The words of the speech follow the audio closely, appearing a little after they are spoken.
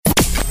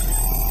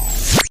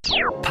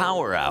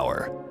Power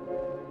Hour.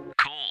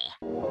 Coal.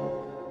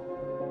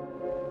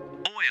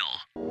 Oil.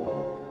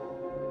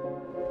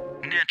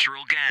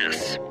 Natural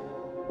gas.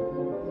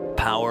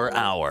 Power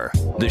Hour,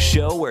 the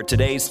show where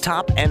today's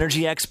top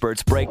energy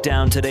experts break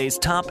down today's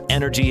top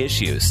energy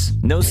issues.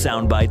 No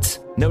sound bites,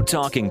 no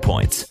talking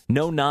points,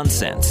 no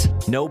nonsense,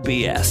 no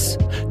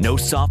BS, no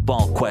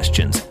softball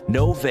questions,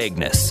 no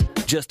vagueness,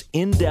 just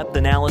in-depth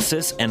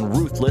analysis and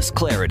ruthless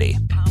clarity.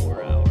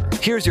 Power Hour.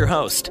 Here's your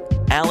host,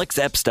 Alex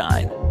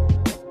Epstein.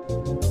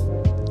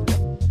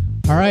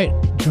 All right,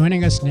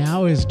 joining us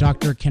now is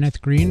Dr.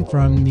 Kenneth Green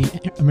from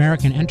the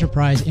American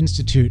Enterprise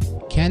Institute.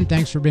 Ken,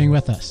 thanks for being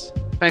with us.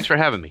 Thanks for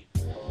having me.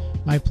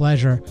 My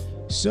pleasure.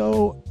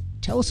 So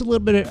tell us a little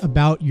bit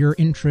about your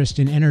interest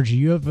in energy.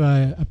 You have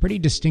a pretty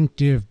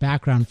distinctive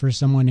background for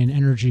someone in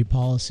energy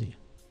policy.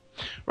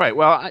 Right.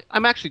 Well,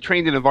 I'm actually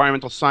trained in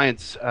environmental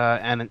science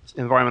and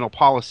environmental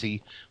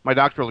policy. My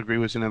doctoral degree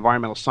was in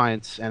environmental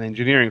science and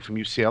engineering from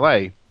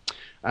UCLA.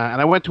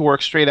 And I went to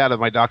work straight out of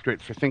my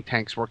doctorate for think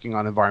tanks working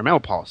on environmental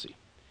policy.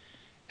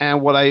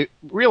 And what I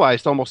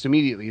realized almost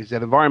immediately is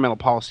that environmental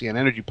policy and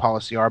energy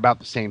policy are about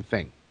the same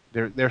thing.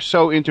 They're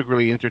so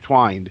integrally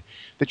intertwined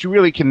that you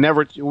really can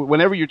never,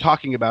 whenever you're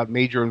talking about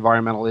major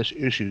environmental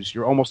issues,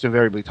 you're almost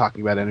invariably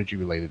talking about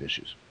energy-related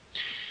issues.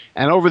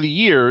 And over the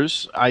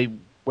years, I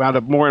wound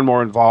up more and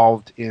more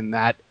involved in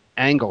that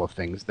angle of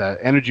things, the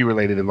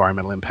energy-related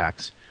environmental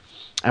impacts.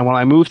 And when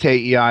I moved to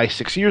AEI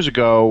 6 years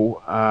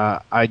ago,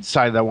 I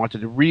decided I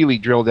wanted to really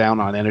drill down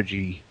on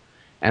energy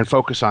and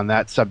focus on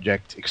that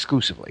subject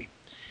exclusively.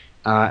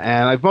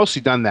 And I've mostly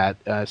done that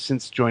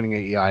since joining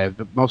AEI.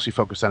 I've mostly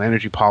focused on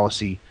energy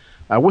policy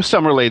with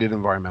some related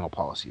environmental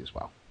policy as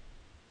well.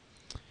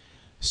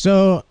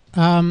 So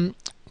when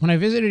I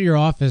visited your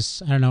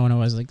office, I don't know when it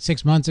was, like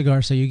 6 months ago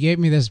or so, you gave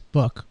me this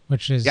book,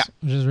 which is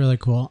really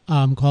cool,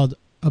 called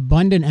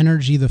Abundant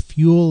Energy, the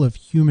Fuel of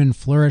Human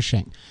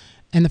Flourishing.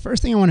 And the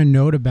first thing I want to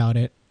note about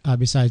it,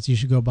 besides you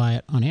should go buy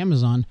it on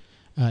Amazon,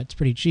 it's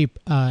pretty cheap,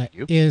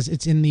 is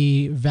it's in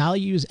the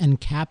Values and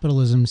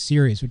Capitalism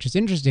series, which is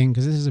interesting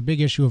because this is a big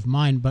issue of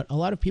mine, but a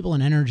lot of people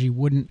in energy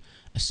wouldn't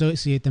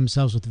associate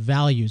themselves with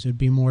values. It would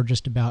be more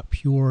just about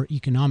pure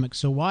economics.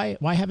 So why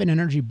have an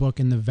energy book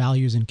in the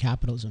Values and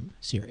Capitalism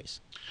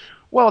series?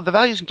 Well, the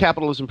Values and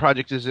Capitalism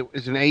project is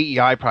an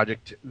AEI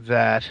project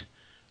that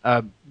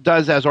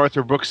does, as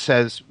Arthur Brooks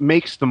says,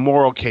 makes the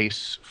moral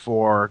case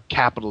for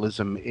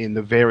capitalism in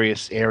the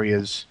various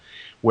areas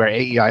where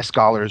AEI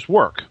scholars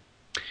work.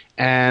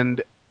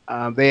 And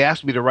they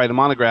asked me to write a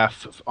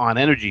monograph on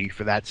energy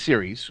for that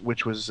series,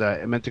 which was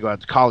meant to go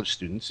out to college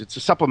students. It's a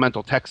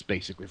supplemental text,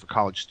 basically, for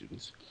college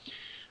students.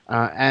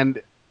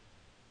 And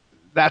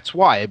that's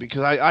why,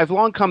 because I've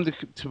long come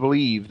to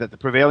believe that the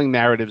prevailing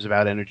narratives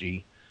about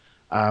energy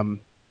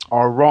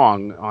are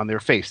wrong on their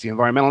face. The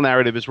environmental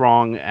narrative is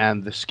wrong,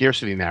 and the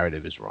scarcity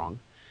narrative is wrong.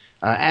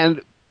 And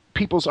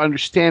people's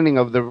understanding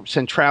of the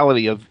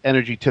centrality of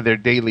energy to their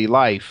daily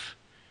life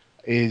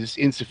is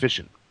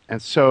insufficient. And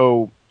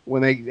so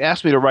when they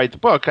asked me to write the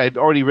book, I'd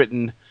already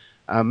written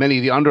many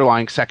of the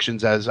underlying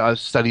sections as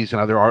studies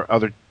and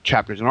other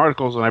chapters and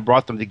articles, and I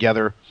brought them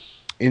together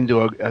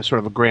into a sort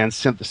of a grand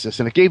synthesis.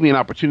 And it gave me an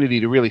opportunity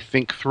to really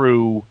think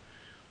through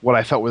what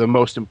I felt were the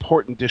most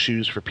important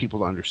issues for people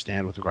to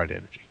understand with regard to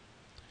energy.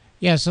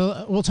 Yeah,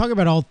 so we'll talk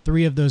about all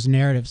three of those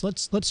narratives.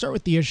 Let's start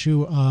with the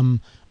issue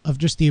of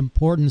just the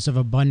importance of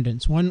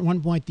abundance.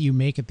 One point that you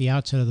make at the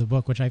outset of the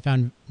book, which I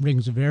found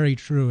rings very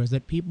true, is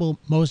that people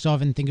most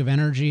often think of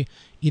energy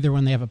either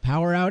when they have a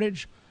power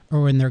outage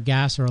or when their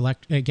gas or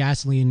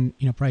gasoline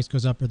price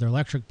goes up or their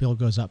electric bill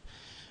goes up.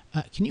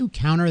 Can you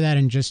counter that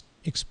and just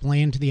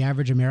explain to the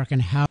average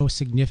American how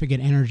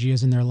significant energy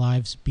is in their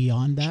lives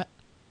beyond that?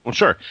 Well,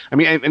 sure. I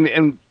mean,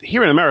 and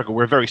here in America,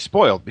 we're very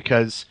spoiled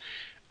because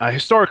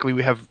historically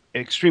we have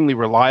extremely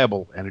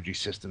reliable energy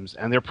systems,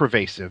 and they're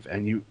pervasive,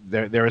 and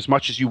they're as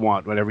much as you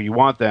want, whenever you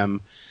want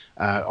them,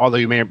 although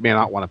you may or may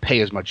not want to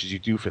pay as much as you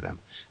do for them.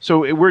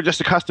 So we're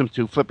just accustomed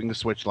to flipping the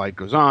switch, light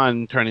goes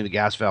on, turning the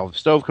gas valve, the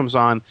stove comes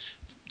on,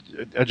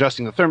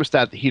 adjusting the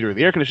thermostat, the heater,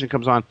 the air conditioning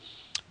comes on.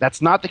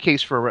 That's not the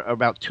case for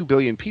about 2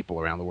 billion people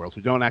around the world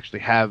who don't actually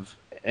have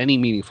any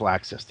meaningful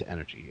access to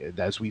energy.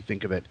 As we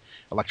think of it,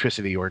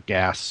 electricity or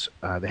gas,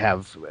 they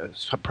have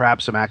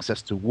perhaps some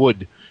access to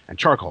wood and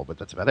charcoal, but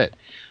that's about it.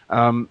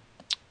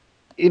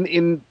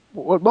 In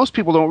what most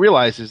people don't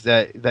realize is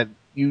that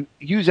you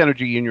use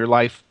energy in your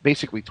life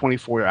basically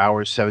 24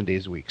 hours, 7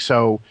 days a week.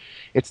 So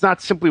it's not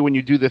simply when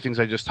you do the things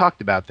I just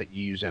talked about that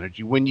you use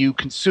energy. When you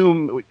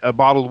consume a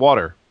bottled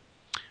water,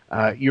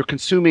 you're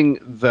consuming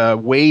the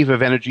wave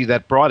of energy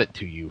that brought it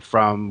to you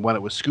from when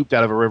it was scooped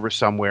out of a river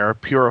somewhere,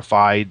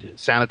 purified,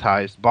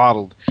 sanitized,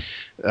 bottled,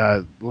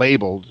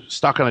 labeled,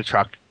 stuck on a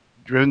truck,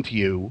 driven to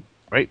you,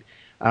 right?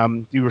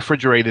 You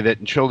refrigerated it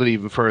and chilled it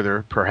even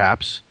further,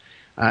 perhaps.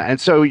 And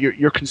so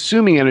you're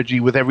consuming energy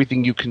with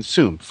everything you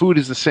consume. Food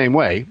is the same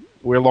way.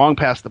 We're long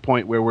past the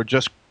point where we're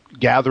just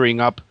gathering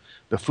up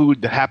the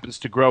food that happens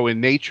to grow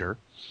in nature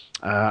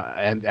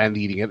and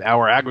eating it.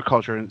 Our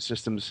agriculture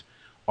systems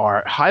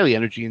are highly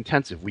energy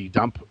intensive. We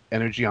dump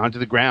energy onto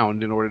the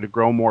ground in order to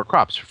grow more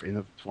crops in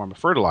the form of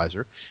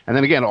fertilizer. And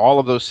then again, all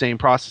of those same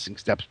processing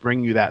steps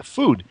bring you that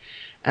food.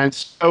 And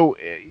so,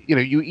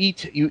 you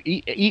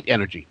eat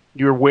energy.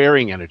 You're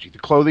wearing energy. The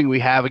clothing we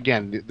have,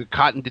 again, the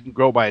cotton didn't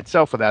grow by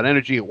itself without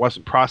energy. It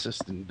wasn't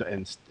processed and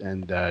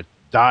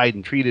dyed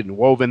and treated and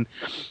woven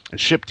and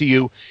shipped to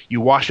you.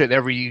 You wash it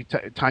every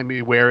time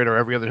you wear it, or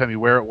every other time you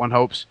wear it, one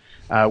hopes,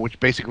 which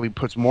basically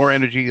puts more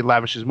energy,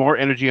 lavishes more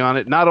energy on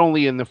it, not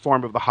only in the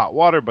form of the hot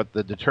water, but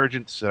the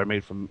detergents that are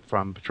made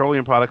from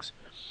petroleum products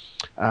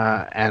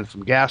and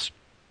from gas.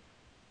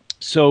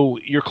 So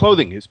your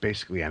clothing is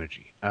basically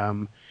energy.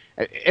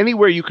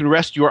 Anywhere you can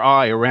rest your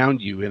eye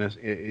around you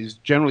is,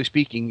 generally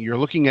speaking, you're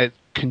looking at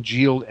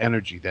congealed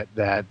energy.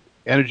 That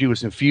energy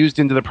was infused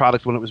into the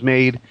product when it was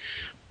made.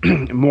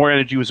 More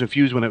energy was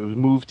infused when it was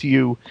moved to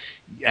you,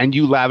 and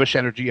you lavish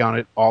energy on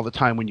it all the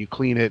time when you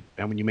clean it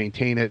and when you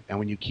maintain it and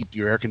when you keep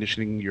your air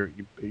conditioning, your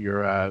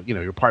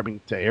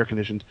apartment air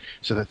conditioned,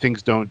 so that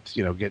things don't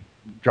get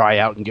dry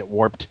out and get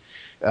warped.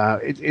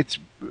 It's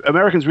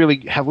Americans really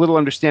have little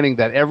understanding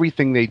that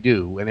everything they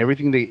do and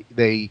everything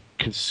they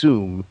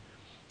consume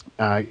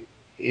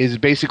is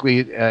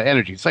basically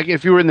energy. It's like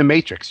if you were in the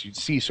Matrix, you'd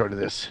see sort of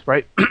this,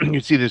 right?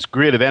 You'd see this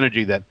grid of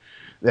energy that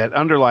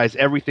underlies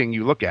everything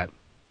you look at.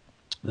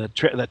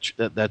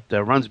 That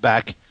runs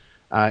back,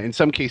 in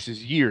some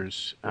cases,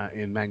 years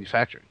in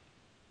manufacturing.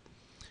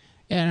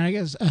 Yeah, and I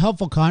guess a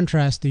helpful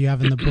contrast that you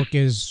have in the book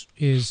is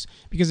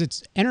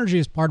because energy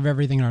is part of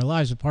everything in our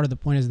lives, but part of the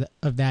point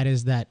of that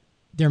is that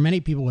there are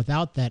many people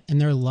without that, and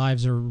their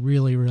lives are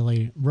really,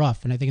 really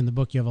rough. And I think in the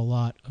book you have a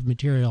lot of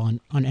material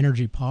on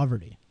energy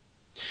poverty.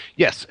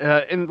 Yes.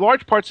 In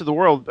large parts of the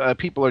world,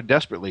 people are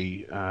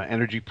desperately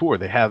energy poor.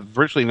 They have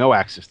virtually no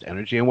access to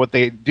energy, and what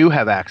they do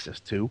have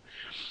access to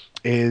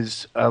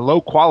is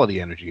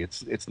low-quality energy.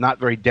 It's not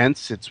very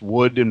dense. It's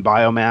wood and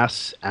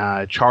biomass,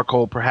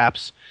 charcoal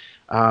perhaps,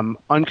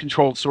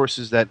 uncontrolled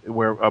sources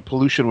where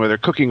pollution, where they're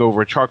cooking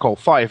over a charcoal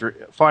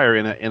fire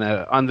in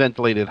an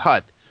unventilated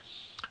hut,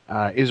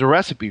 is a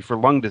recipe for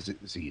lung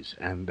disease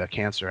and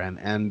cancer.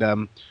 And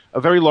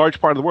a very large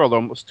part of the world,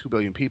 almost 2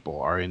 billion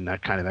people, are in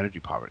that kind of energy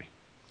poverty.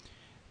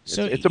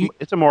 So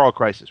it's a moral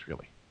crisis,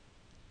 really.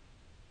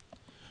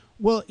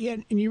 Well, yeah,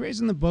 and you raise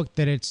in the book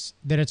that it's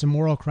a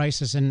moral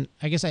crisis, and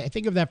I guess I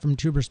think of that from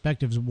two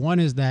perspectives. One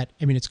is that,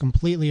 it's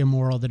completely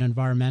immoral that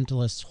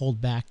environmentalists hold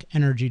back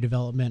energy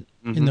development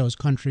in those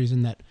countries,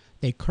 and that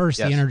they curse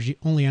the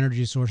only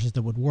energy sources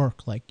that would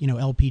work, like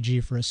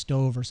LPG for a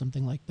stove or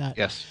something like that.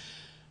 Yes.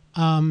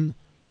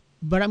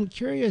 But I'm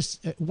curious,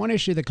 one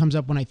issue that comes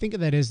up when I think of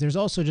that is there's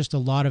also just a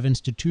lot of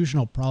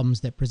institutional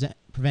problems that prevent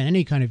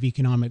any kind of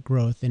economic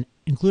growth, and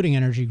including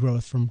energy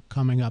growth, from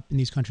coming up in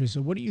these countries.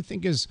 So what do you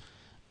think is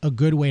a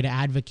good way to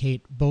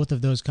advocate both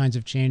of those kinds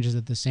of changes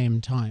at the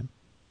same time?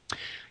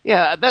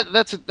 Yeah,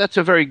 that's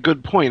a very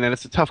good point, and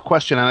it's a tough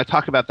question. And I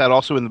talk about that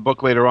also in the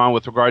book later on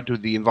with regard to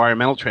the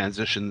environmental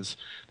transitions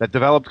that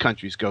developed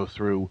countries go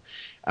through.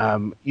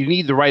 You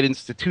need the right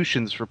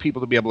institutions for people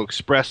to be able to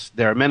express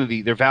their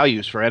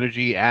values for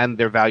energy and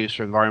their values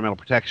for environmental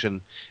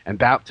protection, and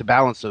to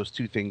balance those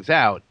two things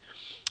out.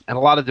 And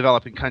a lot of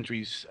developing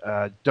countries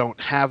don't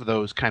have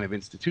those kind of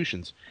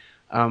institutions.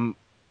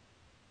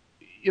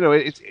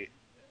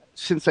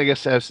 Since the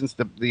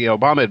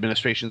Obama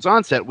administration's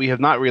onset, the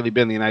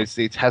United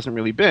States hasn't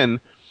really been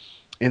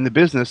in the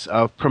business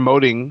of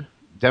promoting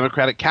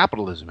democratic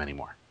capitalism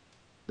anymore.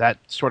 That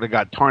sort of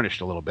got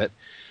tarnished a little bit.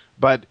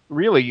 But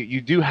really, you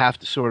do have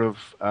to sort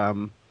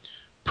of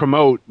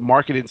promote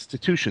market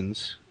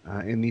institutions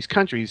in these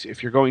countries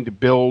if you're going to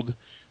build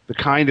the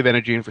kind of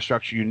energy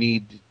infrastructure you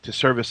need to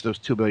service those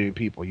 2 billion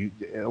people.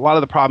 A lot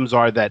of the problems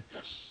are that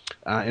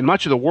in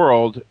much of the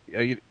world,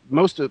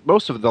 most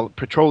of the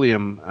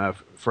petroleum,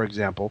 for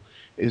example,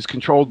 is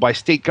controlled by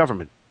state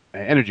government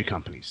energy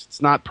companies.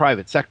 It's not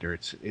private sector.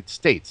 It's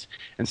states,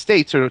 and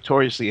states are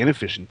notoriously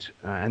inefficient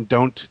and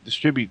don't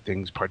distribute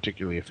things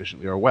particularly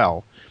efficiently or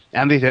well.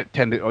 And they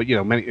tend to,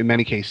 in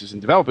many cases in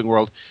the developing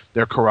world,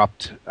 they're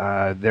corrupt.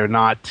 They're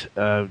not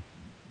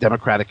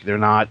democratic. They're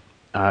not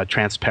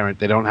transparent.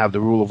 They don't have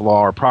the rule of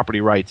law or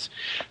property rights.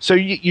 So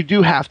you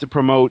do have to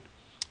promote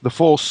the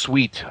full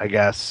suite, I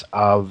guess,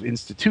 of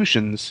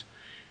institutions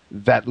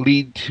that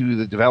lead to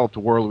the developed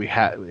world we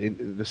have,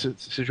 in the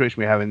situation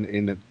we have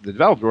in the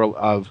developed world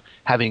of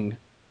having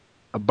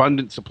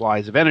abundant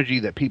supplies of energy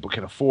that people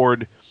can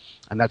afford,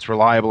 and that's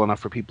reliable enough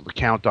for people to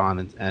count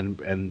on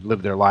and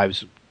live their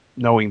lives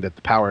knowing that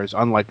the power is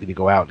unlikely to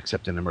go out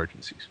except in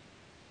emergencies.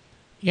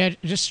 Yeah,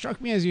 it just struck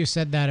me as you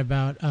said that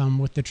about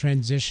with the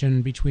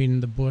transition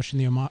between the Bush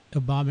and the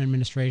Obama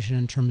administration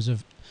in terms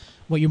of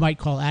what you might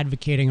call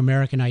advocating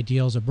American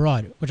ideals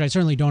abroad, which I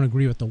certainly don't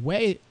agree with the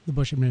way the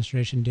Bush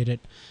administration did it.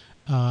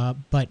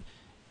 But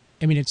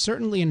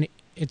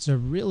it's a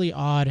really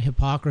odd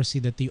hypocrisy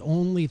that the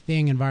only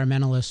thing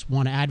environmentalists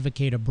want to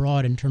advocate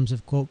abroad in terms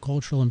of, quote,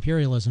 cultural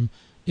imperialism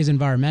is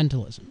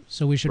environmentalism.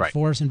 So we should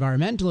force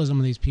environmentalism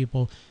on these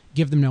people,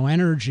 give them no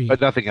energy,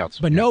 but nothing else,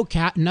 but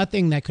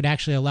nothing that could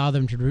actually allow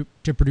them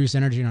to produce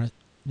energy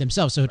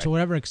themselves. So to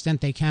whatever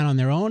extent they can on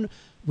their own,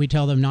 we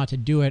tell them not to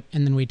do it,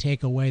 and then we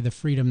take away the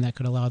freedom that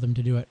could allow them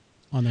to do it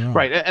on their own.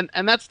 Right,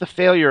 and that's the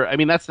failure. I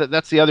mean, that's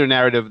the other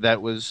narrative that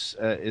is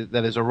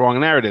a wrong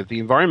narrative. The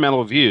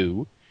environmental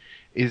view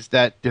is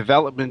that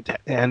development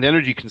and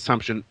energy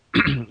consumption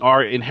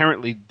are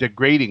inherently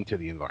degrading to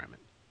the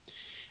environment,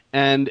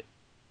 and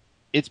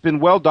it's been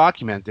well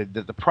documented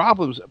that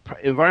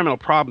environmental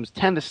problems,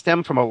 tend to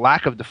stem from a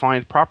lack of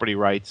defined property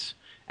rights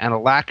and a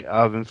lack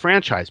of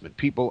enfranchisement.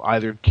 People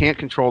either can't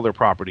control their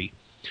property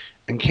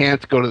and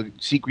can't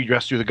seek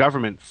redress through the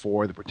government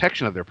for the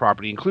protection of their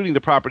property, including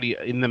the property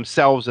in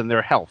themselves and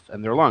their health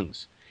and their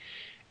lungs.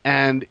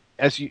 And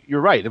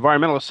you're right,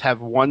 environmentalists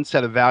have one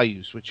set of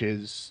values, which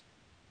is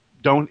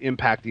don't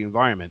impact the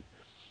environment.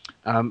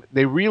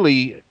 They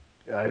really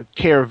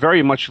care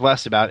very much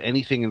less about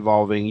anything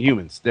involving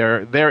humans.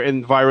 They're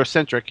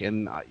envirocentric,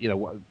 and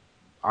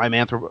I'm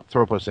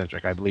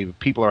anthropocentric. I believe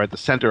people are at the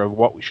center of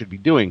what we should be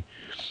doing.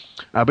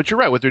 But you're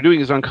right. What they're doing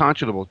is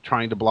unconscionable,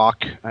 trying to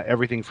block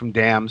everything from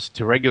dams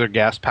to regular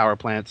gas power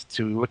plants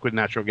to liquid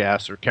natural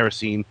gas or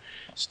kerosene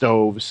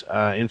stoves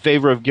in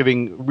favor of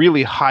giving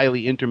really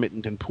highly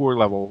intermittent and poor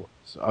levels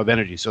of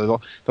energy. So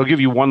they'll give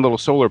you one little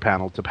solar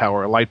panel to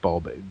power a light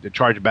bulb, to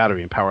charge a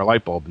battery and power a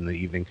light bulb in the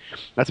evening.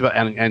 That's about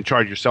and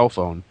charge your cell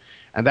phone.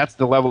 And that's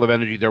the level of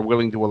energy they're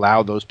willing to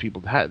allow those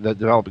people to have, the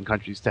developing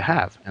countries to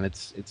have. And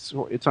it's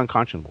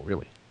unconscionable,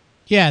 really.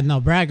 Yeah, and they'll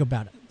brag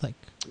about it.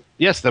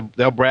 Yes,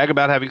 they'll brag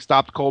about having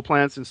stopped coal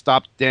plants and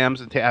stopped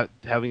dams and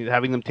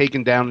having them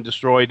taken down and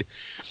destroyed.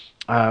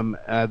 They're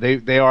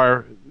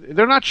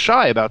not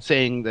shy about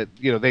saying that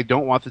they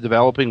don't want the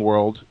developing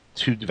world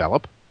to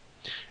develop,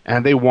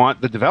 and they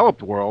want the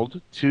developed world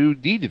to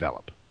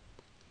de-develop.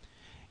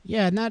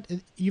 Yeah,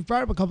 and you've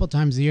brought up a couple of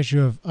times the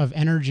issue of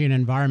energy and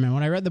environment.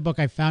 When I read the book,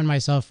 I found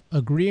myself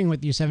agreeing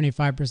with you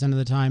 75% of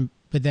the time,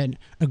 but then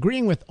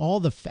agreeing with you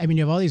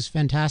have all these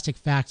fantastic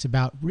facts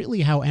about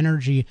really how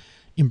energy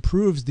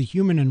improves the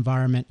human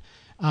environment.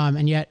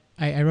 And yet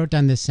I wrote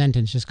down this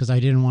sentence just because I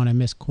didn't want to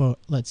misquote.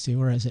 Let's see,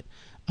 where is it?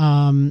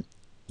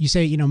 You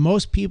say,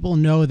 most people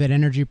know that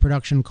energy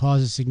production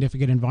causes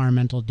significant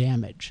environmental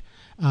damage.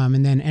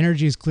 And then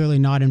energy is clearly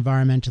not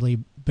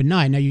environmentally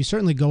benign. Now, you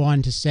certainly go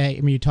on to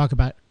say, you talk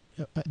about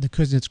the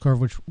Kuznets curve,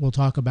 which we'll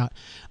talk about.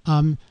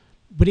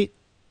 But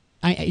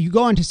you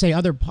go on to say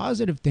other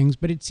positive things,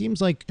 but it seems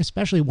like,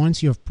 especially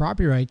once you have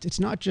property rights, it's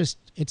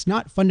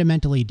not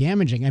fundamentally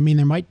damaging.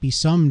 There might be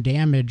some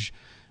damage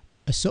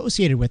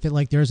associated with it,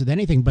 like there is with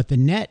anything, but the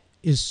net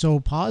is so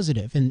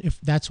positive. And if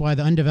that's why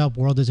the undeveloped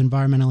world is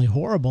environmentally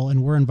horrible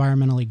and we're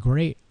environmentally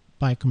great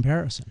by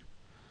comparison.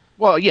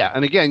 Well, yeah.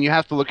 And again, you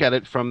have to look at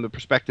it from the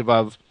perspective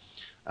of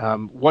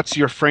what's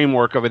your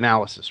framework of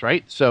analysis,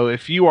 right? So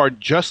if you are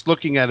just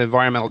looking at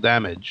environmental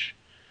damage,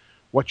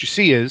 what you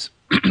see is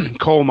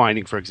coal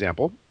mining, for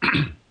example,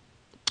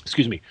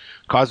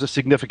 causes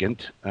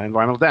significant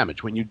environmental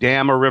damage. When you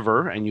dam a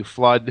river and you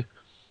flood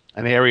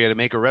an area to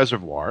make a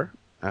reservoir,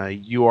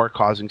 you are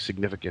causing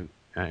significant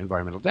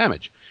environmental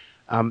damage.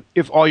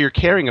 If all you're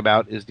caring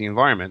about is the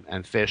environment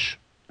and fish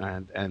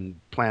and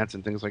plants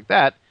and things like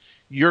that,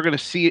 you're going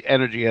to see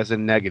energy as a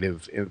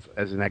negative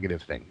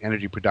thing.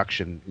 Energy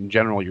production in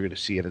general, you're going to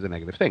see it as a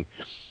negative thing.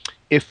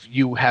 If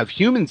you have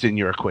humans in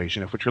your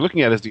equation, if what you're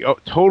looking at is the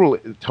total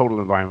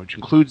environment, which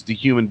includes the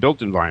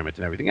human-built environment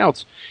and everything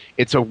else,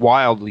 it's a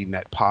wildly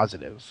net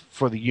positive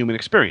for the human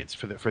experience,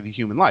 for the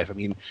human life.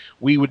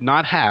 We would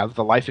not have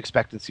the life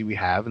expectancy we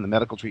have and the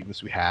medical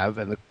treatments we have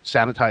and the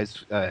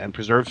sanitized and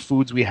preserved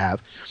foods we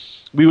have.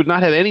 We would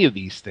not have any of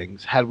these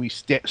things had we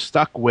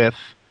stuck with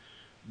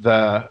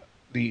the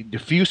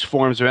diffuse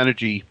forms of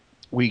energy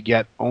we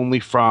get only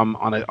from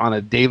on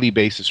a daily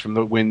basis from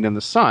the wind and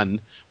the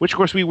sun, which of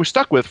course we were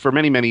stuck with for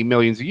many, many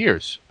millions of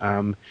years.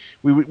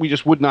 We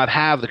just would not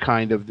have the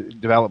kind of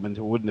development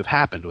that wouldn't have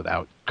happened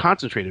without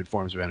concentrated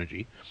forms of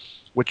energy,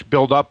 which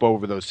build up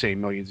over those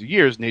same millions of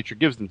years. Nature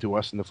gives them to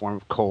us in the form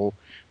of coal,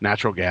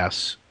 natural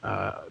gas,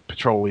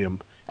 petroleum,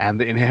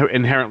 and the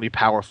inherently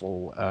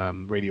powerful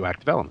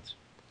radioactive elements.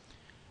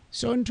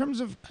 So in terms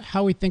of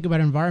how we think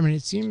about environment,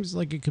 it seems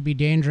like it could be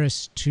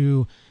dangerous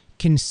to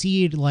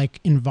concede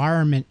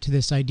environment to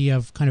this idea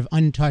of kind of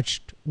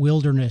untouched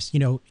wilderness,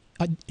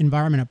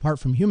 environment apart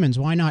from humans.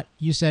 Why not?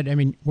 You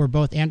said, we're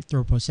both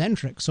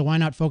anthropocentric, so why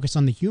not focus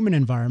on the human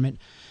environment,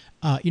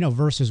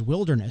 versus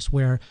wilderness,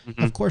 where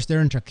of course they're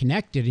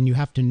interconnected, and you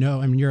have to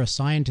know. You're a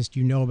scientist,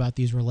 you know about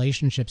these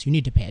relationships. You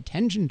need to pay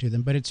attention to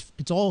them, but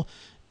it's all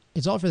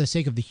for the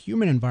sake of the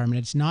human environment.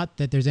 It's not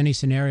that there's any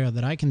scenario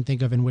that I can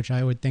think of in which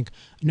I would think,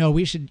 no,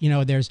 we should.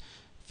 There's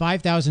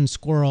 5,000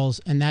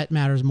 squirrels, and that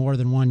matters more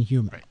than one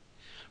human.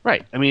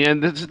 Right.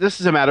 And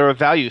this is a matter of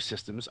value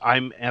systems.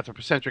 I'm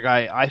anthropocentric.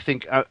 I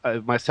think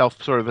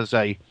myself sort of as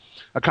a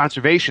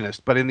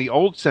conservationist, but in the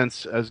old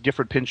sense, as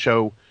Gifford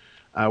Pinchot,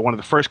 one of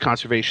the first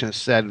conservationists,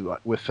 said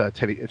with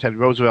Teddy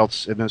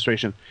Roosevelt's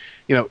administration,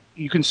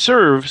 you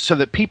conserve so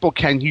that people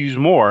can use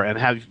more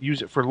and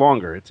use it for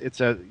longer.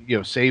 It's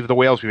save the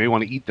whales. We may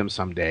want to eat them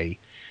someday.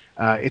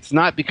 It's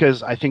not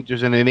because I think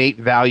there's an innate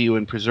value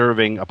in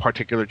preserving a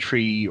particular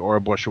tree or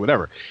a bush or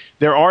whatever.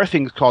 There are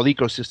things called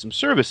ecosystem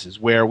services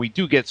where we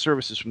do get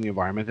services from the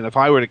environment. And if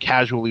I were to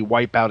casually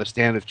wipe out a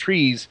stand of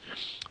trees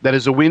that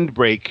is a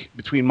windbreak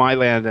between my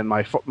land and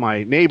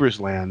my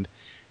neighbor's land,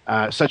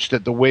 such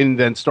that the wind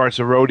then starts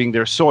eroding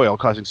their soil,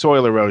 causing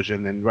soil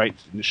erosion, and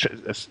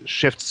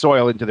shifts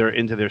soil into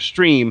their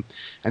stream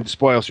and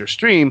spoils their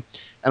stream,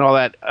 and all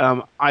that,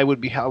 I would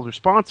be held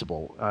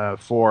responsible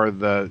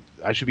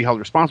I should be held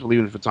responsible,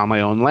 even if it's on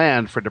my own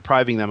land, for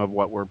depriving them of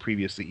what were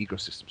previously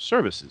ecosystem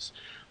services.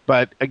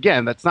 But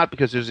again, that's not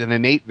because there's an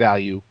innate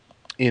value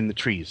in the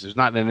trees. There's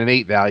not an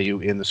innate value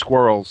in the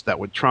squirrels that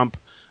would trump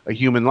a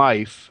human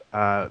life.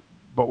 But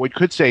what we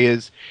could say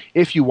is,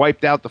 if you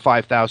wiped out the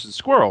 5,000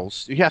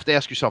 squirrels, you have to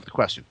ask yourself the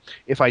question: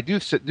 if I do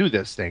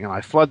this thing and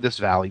I flood this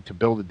valley to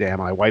build a dam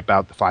and I wipe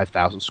out the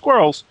 5,000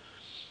 squirrels,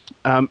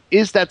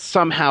 is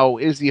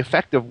the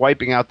effect of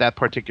wiping out that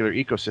particular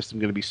ecosystem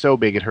going to be so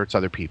big it hurts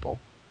other people?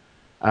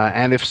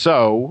 And if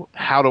so,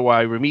 how do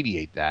I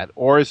remediate that?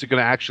 Or is it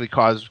going to actually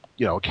cause,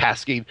 a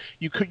cascade?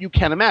 You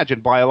can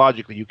imagine,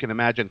 biologically, you can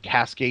imagine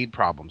cascade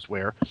problems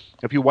where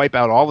if you wipe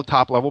out all the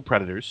top level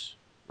predators,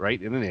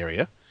 right, in an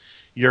area,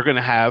 you're going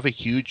to have a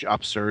huge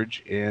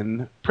upsurge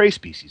in prey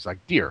species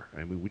like deer,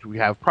 which we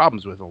have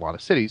problems with in a lot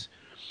of cities,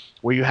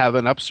 where you have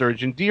an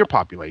upsurge in deer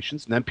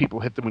populations, and then people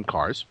hit them in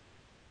cars.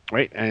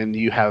 Right, and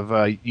you have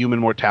human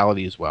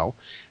mortality as well,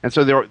 and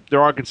so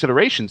there are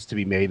considerations to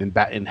be made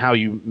in how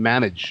you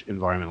manage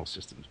environmental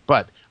systems.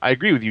 But I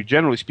agree with you.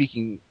 Generally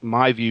speaking,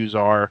 my views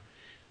are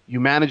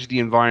you manage the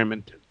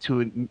environment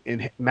to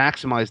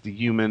maximize the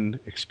human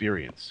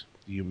experience,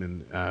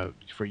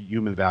 for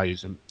human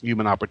values and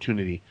human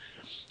opportunity.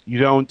 You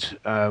don't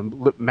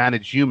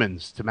manage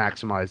humans to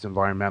maximize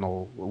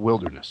environmental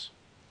wilderness.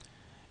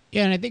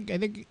 Yeah, and I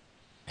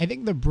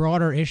think the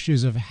broader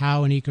issues of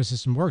how an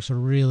ecosystem works are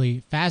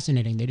really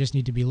fascinating. They just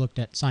need to be looked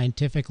at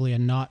scientifically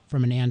and not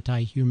from an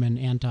anti-human,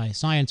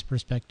 anti-science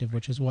perspective,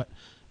 which is what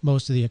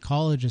most of the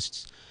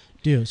ecologists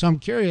do. So I'm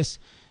curious,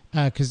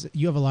 because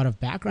you have a lot of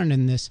background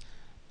in this,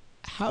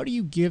 how do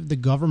you give the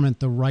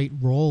government the right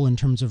role in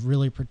terms of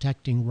really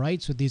protecting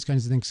rights with these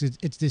kinds of things?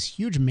 It's this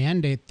huge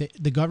mandate that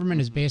the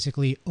government is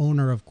basically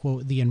owner of,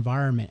 quote, the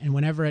environment, and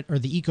or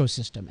the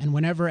ecosystem. And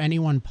whenever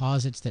anyone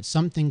posits that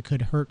something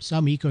could hurt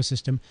some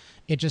ecosystem,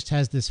 it just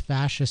has this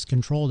fascist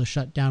control to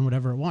shut down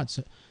whatever it wants.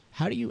 So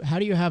how do you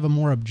have a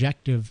more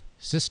objective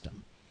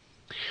system?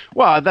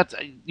 Well,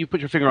 you put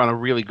your finger on a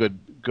really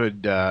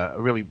a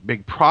really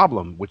big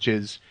problem, which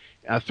is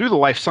through the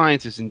life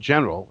sciences in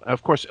general.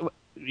 Of course,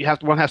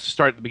 one has to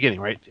start at the beginning,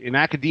 right? In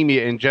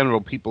academia in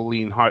general, people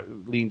lean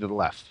to the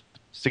left,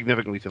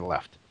 significantly to the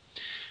left.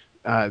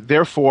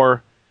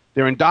 Therefore,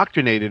 they're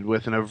indoctrinated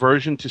with an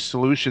aversion to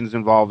solutions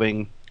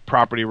involving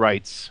property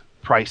rights,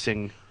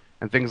 pricing,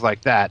 and things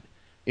like that,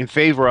 in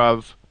favor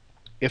of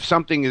if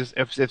something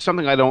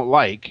I don't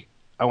like,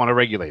 I want to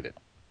regulate it.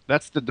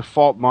 That's the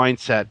default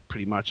mindset,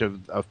 pretty much,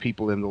 of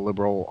people in the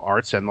liberal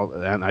arts and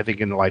I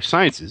think in the life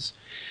sciences.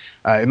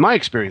 In my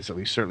experience, at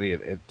least, certainly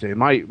in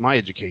my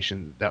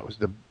education, that was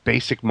the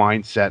basic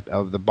mindset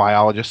of the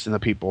biologists and the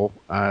people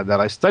that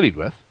I studied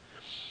with.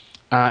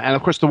 And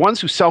of course, the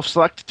ones who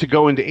self-select to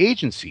go into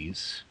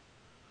agencies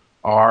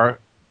are,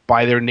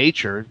 by their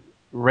nature,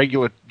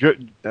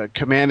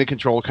 command and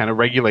control kind of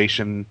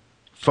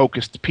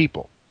regulation-focused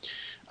people,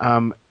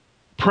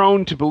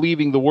 prone to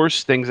believing the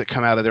worst things that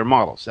come out of their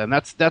models. And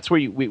that's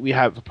where we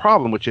have a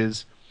problem, which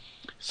is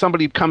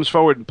somebody comes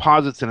forward and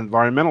posits an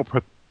environmental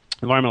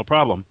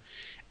problem.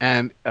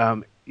 And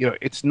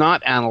it's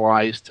not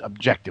analyzed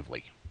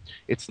objectively.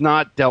 It's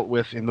not dealt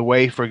with in the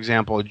way, for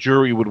example, a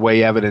jury would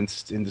weigh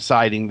evidence in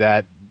deciding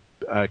that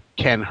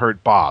Ken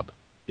hurt Bob.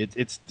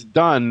 It's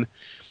done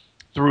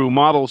through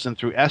models and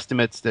through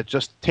estimates that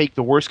just take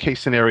the worst case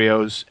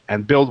scenarios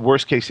and build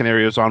worst case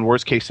scenarios on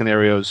worst case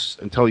scenarios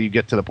until you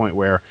get to the point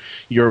where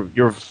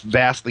you're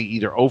vastly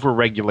either over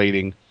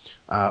regulating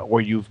or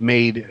you've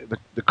made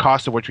the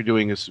cost of what you're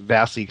doing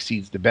vastly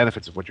exceeds the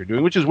benefits of what you're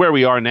doing, which is where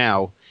we are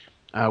now.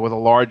 With a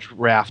large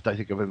raft, I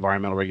think, of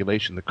environmental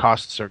regulation, the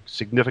costs are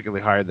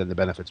significantly higher than the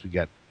benefits we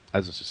get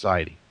as a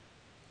society.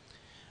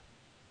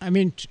 I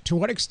mean, to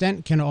what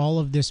extent can all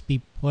of this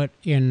be put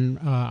in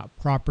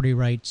property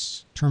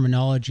rights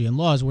terminology and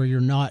laws, where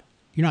you're not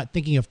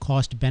thinking of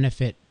cost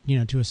benefit,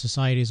 to a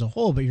society as a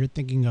whole, but you're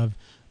thinking of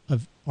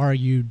are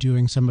you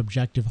doing some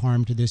objective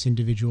harm to this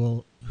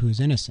individual who's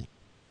innocent?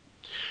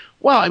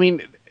 Well, I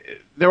mean,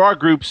 there are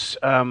groups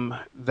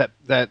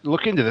that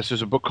look into this.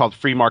 There's a book called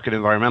Free Market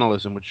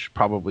Environmentalism, which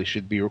probably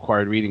should be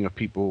required reading of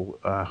people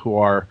who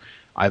are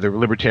either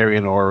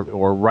libertarian or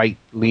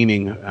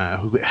right-leaning,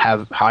 who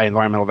have high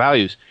environmental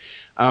values.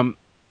 In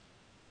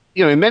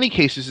many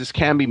cases, this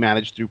can be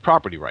managed through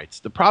property rights.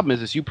 The problem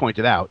is, as you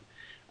pointed out,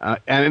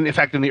 and in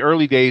fact, in the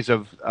early days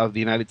of the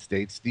United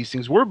States, these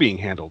things were being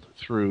handled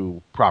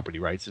through property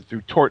rights and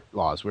through tort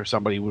laws, where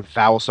somebody would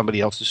foul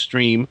somebody else's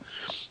stream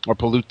or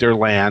pollute their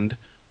land,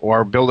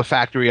 or build a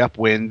factory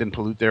upwind and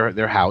pollute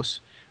their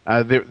house.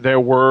 There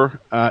were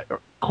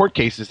court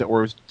cases that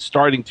were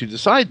starting to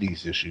decide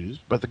these issues,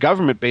 but the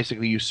government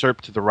basically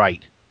usurped the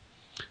right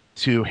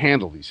to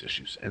handle these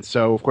issues. And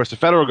so, of course, the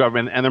federal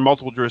government, and there are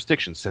multiple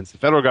jurisdictions, since the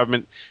federal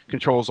government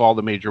controls all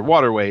the major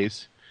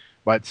waterways,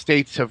 but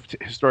states have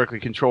historically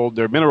controlled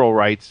their mineral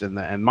rights and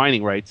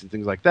mining rights and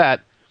things like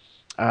that.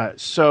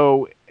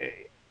 So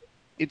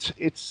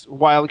it's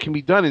while it can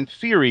be done in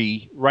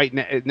theory, right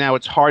now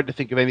it's hard to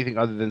think of anything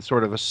other than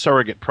sort of a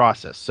surrogate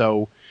process.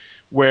 So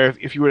where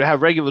if you were to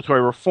have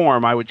regulatory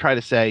reform, I would try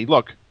to say,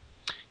 look,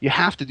 you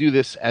have to do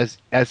this as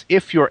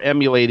if you're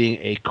emulating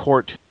a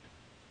court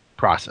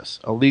process,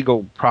 a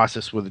legal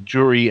process with a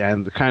jury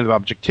and the kind of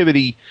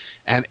objectivity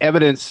and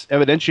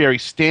evidentiary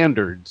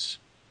standards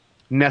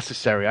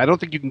necessary. I don't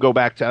think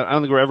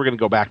we're ever going to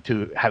go back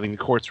to having the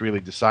courts really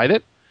decide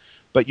it,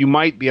 but you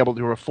might be able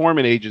to reform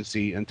an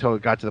agency until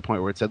it got to the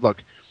point where it said,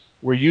 look,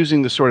 we're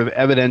using the sort of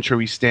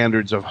evidentiary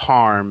standards of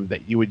harm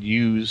that you would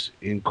use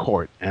in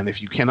court. And if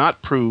you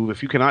cannot prove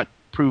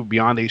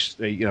beyond a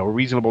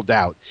reasonable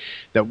doubt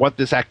that what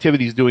this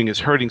activity is doing is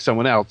hurting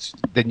someone else,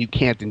 then you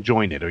can't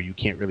enjoin it or you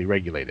can't really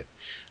regulate it.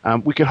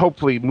 We could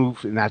hopefully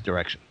move in that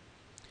direction.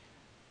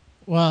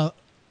 Well,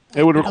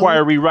 it would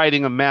require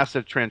rewriting a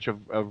massive trench of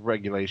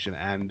regulation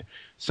and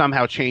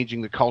somehow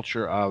changing the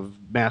culture of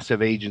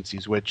massive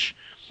agencies, which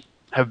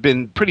have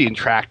been pretty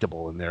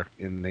intractable in their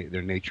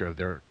nature of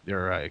their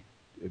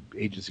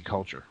agency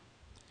culture.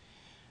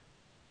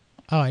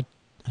 Oh, I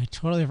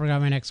totally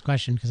forgot my next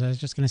question because I was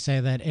just going to say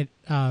that it.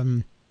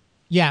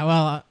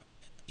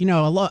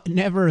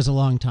 Never is a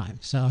long time.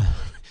 So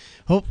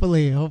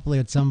hopefully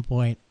at some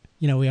point,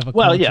 we have a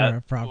culture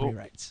of property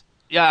rights.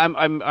 Yeah,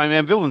 I'm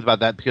ambivalent about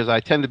that because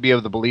I tend to be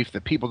of the belief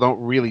that people don't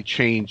really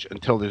change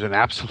until there's an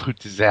absolute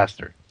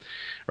disaster,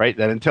 right?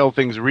 That until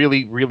things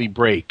really, really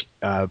break,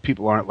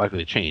 people aren't likely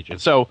to change.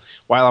 And so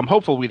while I'm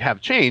hopeful we'd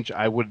have change,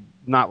 I would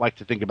not like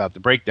to think about the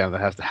breakdown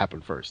that has to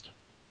happen first.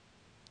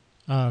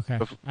 Oh, okay.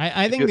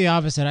 I think the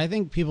opposite. I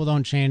think people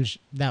don't change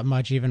that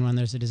much even when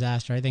there's a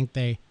disaster. I think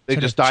they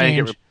just die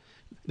and get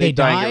they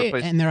die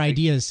and their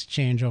ideas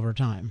change over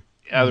time.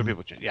 Other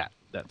people change. Yeah,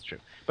 that's true.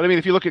 But I mean,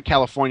 if you look at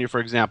California, for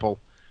example,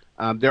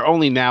 they're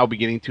only now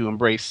beginning to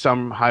embrace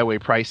some highway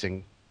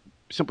pricing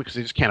simply because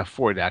they just can't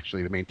afford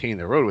actually to maintain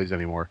their roadways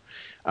anymore.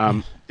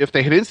 If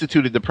they had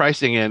instituted the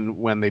pricing in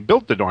when they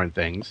built the darn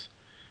things,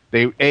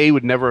 they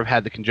would never have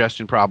had the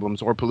congestion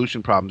problems or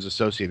pollution problems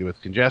associated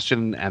with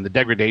congestion and the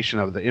degradation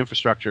of the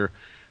infrastructure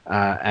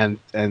and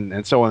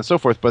so on and so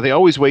forth. But they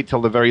always wait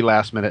till the very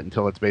last minute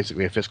until it's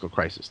basically a fiscal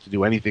crisis to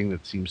do anything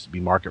that seems to be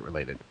market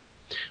related.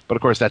 But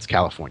of course, that's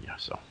California.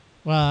 So.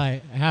 Well,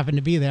 I happen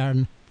to be there,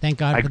 and thank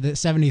God for the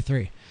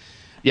 73.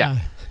 Yeah.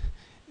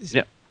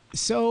 Yeah.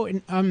 So,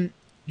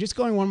 just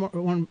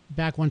going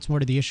back once more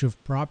to the issue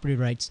of property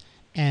rights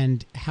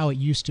and how it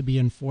used to be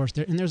enforced.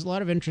 And there's a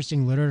lot of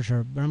interesting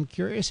literature, but I'm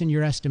curious in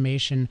your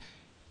estimation,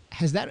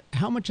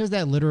 how much has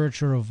that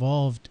literature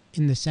evolved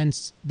in the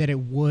sense that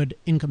it would,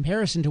 in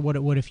comparison to what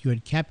it would if you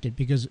had kept it?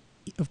 Because,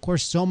 of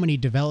course, so many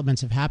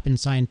developments have happened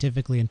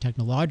scientifically and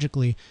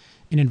technologically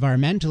and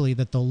environmentally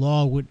that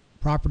the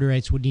property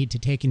rights would need to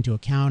take into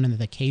account and that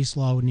the case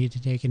law would need to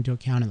take into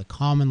account and the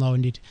common law would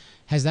need to.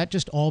 Has that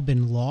just all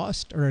been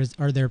lost, or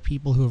are there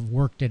people who have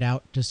worked it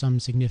out to some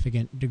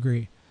significant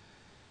degree?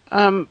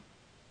 Well,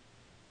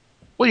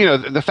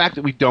 the fact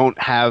that we don't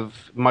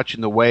have much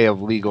in the way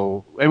of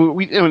legal, and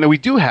we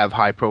do have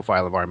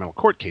high-profile environmental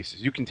court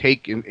cases. You can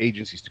take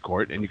agencies to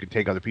court, and you can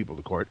take other people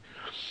to court,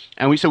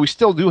 and we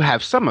still do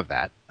have some of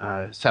that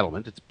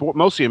settlement. It's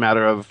mostly a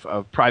matter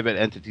of private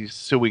entities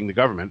suing the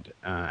government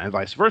and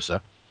vice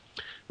versa,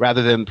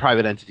 rather than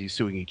private entities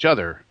suing each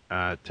other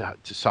to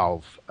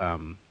solve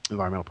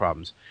environmental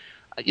problems.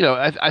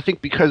 I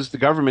think because the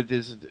government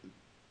is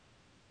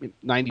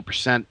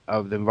 90%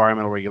 of the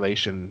environmental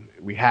regulation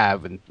we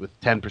have, and with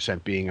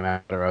 10% being a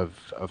matter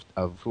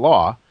of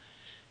law,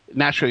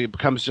 naturally it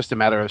becomes just a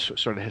matter of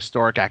sort of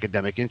historic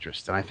academic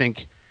interest. And I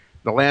think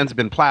the land's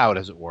been plowed,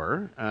 as it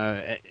were,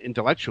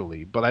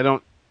 intellectually,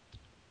 but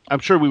I'm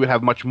sure we would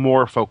have much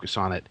more focus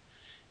on it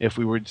if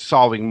we were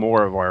solving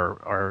more of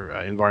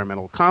our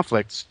environmental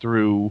conflicts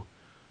through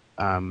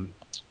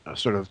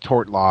sort of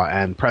tort law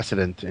and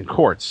precedent in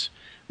courts.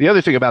 The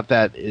other thing about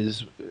that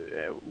is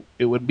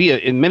it would be,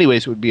 in many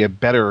ways, it would be a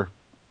better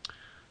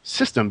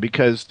system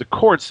because the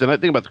courts, and I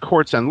think about the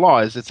courts and law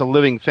is it's a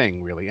living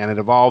thing, really, and it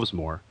evolves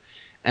more.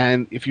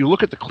 And if you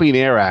look at the Clean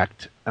Air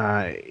Act,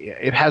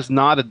 it has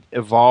not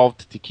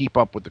evolved to keep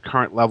up with the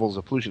current levels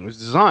of pollution. It was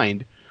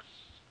designed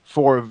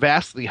for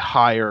vastly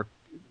higher,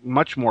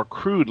 much more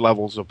crude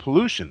levels of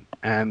pollution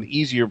and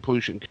easier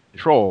pollution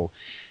control.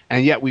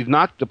 And yet we've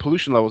knocked the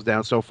pollution levels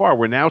down so far,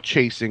 we're now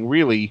chasing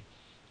really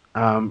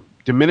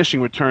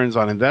diminishing returns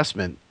on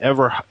investment,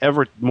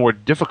 ever more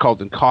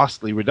difficult and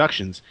costly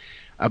reductions.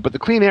 But the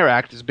Clean Air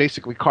Act is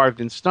basically carved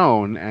in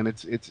stone, and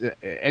it's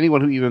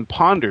anyone who even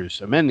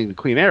ponders amending the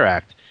Clean Air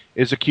Act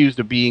is accused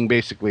of being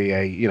basically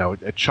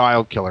a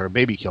child killer, a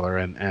baby killer,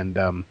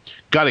 and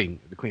gutting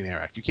the Clean Air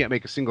Act. You can't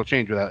make a single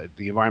change without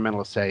the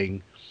environmentalists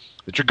saying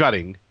that you're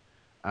gutting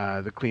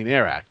the Clean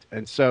Air Act.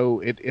 And so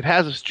it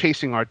has us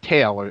chasing our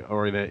tail,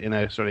 or in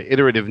a sort of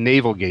iterative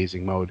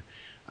navel-gazing mode.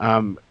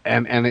 And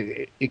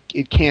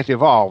it can't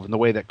evolve in the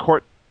way that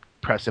court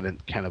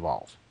precedent can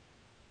evolve.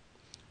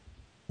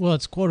 Well,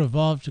 it's quote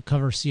evolved to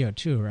cover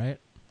CO2, right?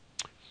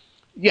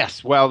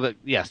 Yes. Well,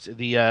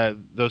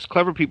 those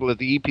clever people at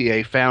the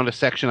EPA found a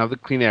section of the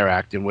Clean Air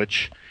Act in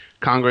which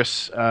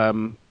Congress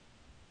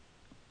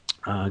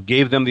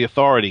gave them the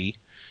authority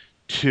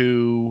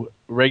to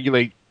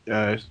regulate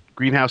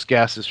greenhouse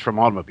gases from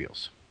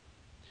automobiles,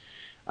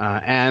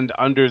 and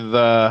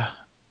under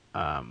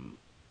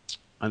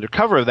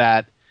cover of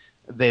that,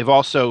 they've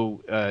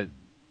also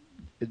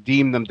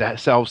deemed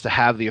themselves to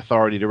have the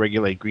authority to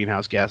regulate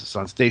greenhouse gases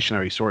on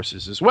stationary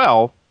sources as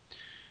well,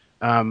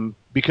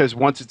 because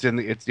once if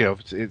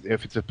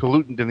it's a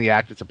pollutant in the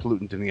act, it's a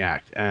pollutant in the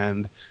act,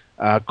 and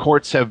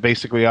courts have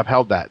basically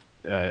upheld that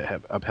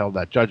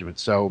judgment.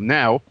 So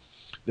now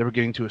they're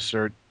beginning to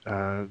assert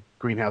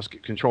greenhouse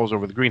controls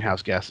over the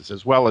greenhouse gases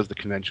as well as the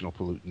conventional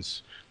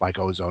pollutants like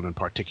ozone and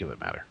particulate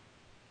matter.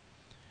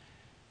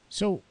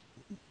 So,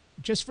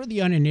 just for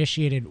the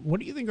uninitiated,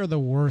 what do you think are the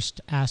worst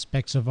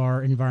aspects of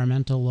our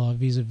environmental law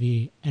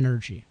vis-a-vis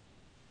energy?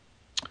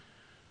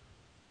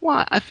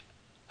 Well,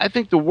 I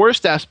think the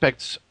worst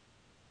aspects,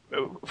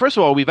 first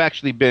of all, we've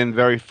actually been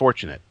very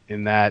fortunate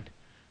in that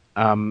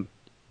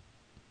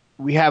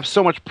we have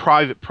so much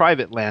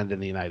private land in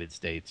the United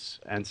States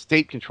and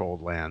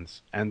state-controlled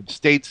lands, and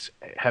states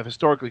have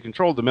historically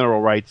controlled the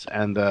mineral rights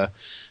and the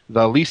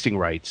leasing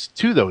rights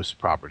to those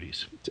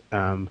properties,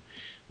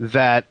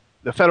 that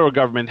the federal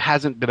government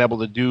hasn't been able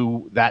to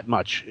do that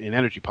much in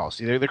energy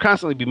policy. They're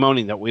constantly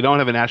bemoaning that we don't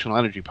have a national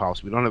energy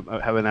policy. We don't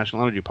have a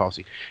national energy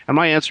policy. And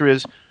my answer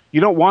is, you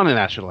don't want a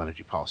national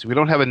energy policy. We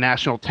don't have a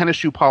national tennis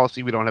shoe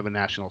policy. We don't have a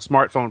national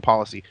smartphone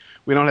policy.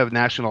 We don't have a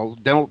national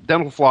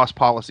dental floss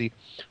policy.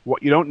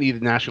 What you don't need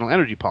a national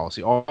energy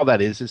policy. All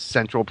that is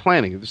central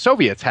planning. The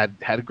Soviets had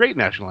a great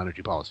national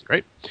energy policy,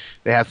 right?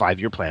 They had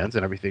 5-year plans,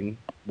 and everything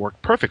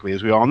worked perfectly,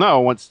 as we all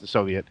know, once the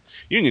Soviet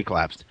Union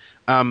collapsed.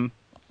 So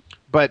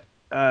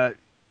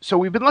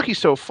we've been lucky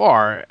so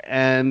far,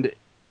 and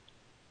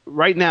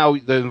right now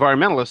the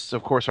environmentalists,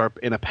 of course, are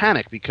in a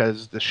panic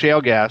because the shale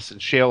gas and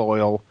shale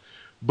oil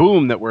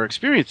boom that we're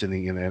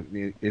experiencing in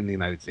the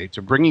United States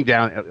are bringing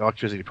down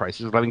electricity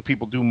prices, letting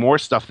people do more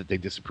stuff that they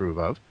disapprove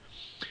of,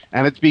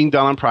 and it's being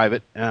done on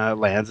private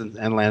lands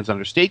and lands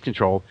under state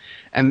control.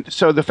 And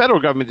so the federal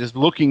government is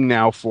looking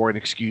now for an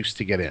excuse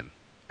to get in,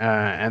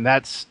 and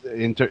that's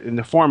in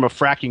the form of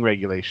fracking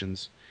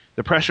regulations.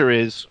 The pressure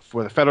is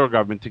for the federal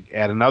government to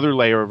add another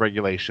layer of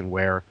regulation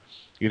where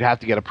you'd have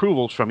to get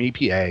approvals from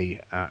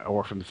EPA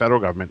or from the federal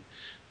government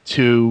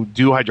to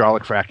do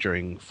hydraulic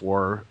fracturing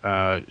for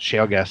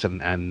shale gas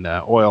and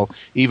oil,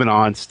 even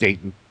on state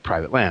and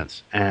private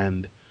lands,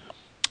 and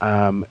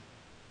on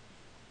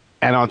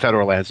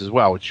federal lands as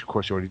well, which of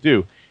course you already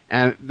do.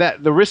 And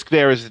that the risk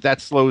there is that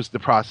slows the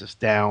process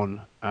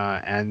down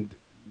and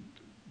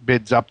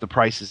bids up the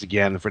prices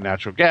again for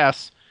natural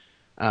gas,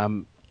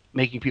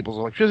 making people's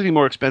electricity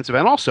more expensive,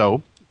 and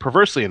also,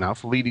 perversely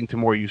enough, leading to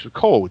more use of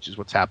coal, which is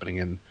what's happening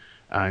in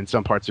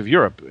some parts of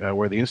Europe,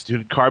 where they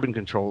instituted carbon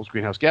controls,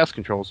 greenhouse gas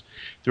controls,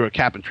 through a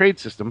cap-and-trade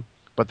system,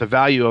 but the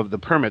value of the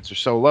permits are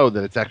so low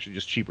that it's actually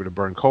just cheaper to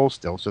burn coal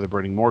still, so they're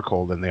burning more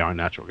coal than they are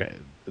natural gas.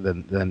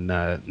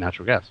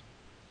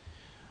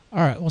 All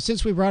right, well,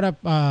 since we brought up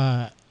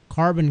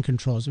carbon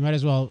controls, we might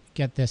as well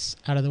get this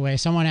out of the way.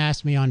 Someone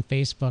asked me on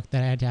Facebook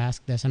that I had to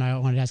ask this, and I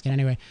wanted to ask it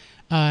anyway.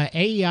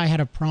 AEI had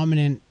a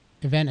prominent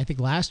event, I think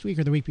last week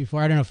or the week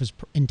before. I don't know if it was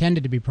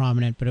intended to be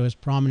prominent, but it was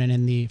prominent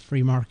in the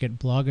free market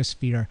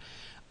blogosphere.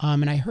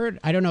 And I heard,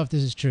 I don't know if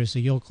this is true, so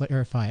you'll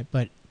clarify it,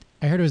 but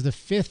I heard it was the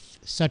 5th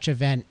such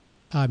event,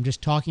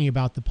 just talking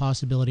about the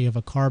possibility of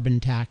a carbon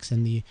tax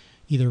and the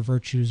either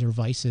virtues or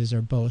vices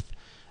or both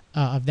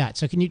of that.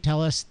 So can you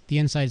tell us the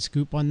inside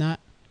scoop on that?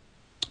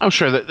 Oh,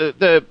 sure.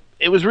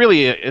 It was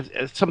really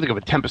something of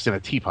a tempest in a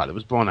teapot. It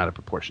was blown out of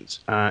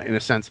proportions, in a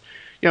sense.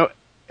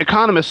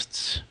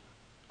 Economists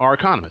are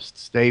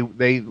economists.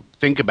 They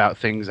think about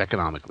things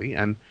economically,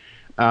 and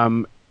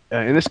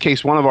in this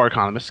case, one of our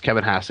economists,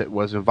 Kevin Hassett,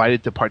 was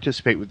invited to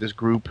participate with this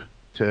group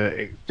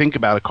to think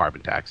about a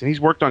carbon tax, and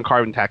he's worked on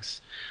carbon tax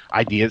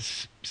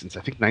ideas since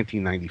I think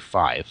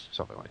 1995,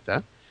 something like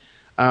that.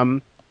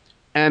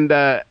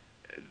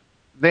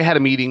 They had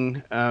a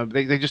meeting.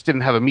 They just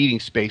didn't have a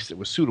meeting space that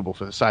was suitable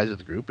for the size of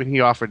the group, and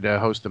he offered to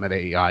host them at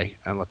AEI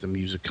and let them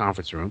use a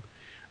conference room.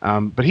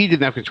 But he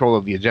didn't have control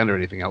of the agenda or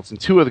anything else. And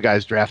 2 of the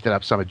guys drafted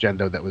up some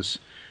agenda that was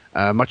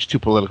much too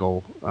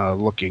political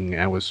looking,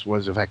 and was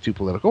in fact too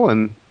political.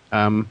 And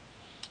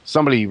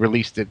somebody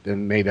released it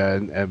and made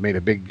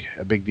a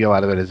big deal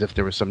out of it, as if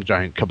there was some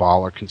giant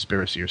cabal or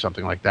conspiracy or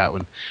something like that.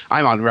 When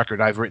I'm on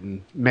record, I've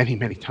written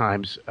many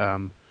times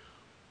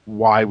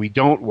why we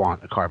don't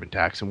want a carbon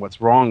tax and what's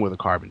wrong with a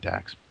carbon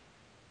tax.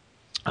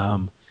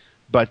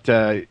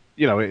 It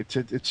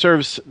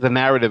serves the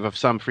narrative of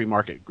some free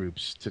market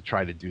groups to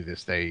try to do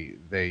this.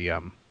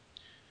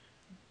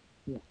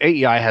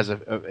 AEI has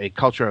a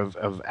culture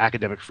of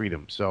academic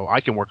freedom, so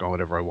I can work on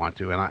whatever I want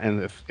to,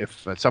 and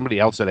if somebody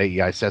else at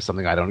AEI says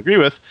something I don't agree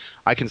with,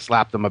 I can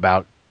slap them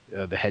about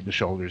the head and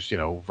shoulders,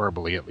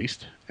 verbally at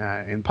least,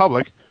 in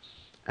public,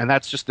 and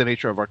that's just the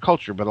nature of our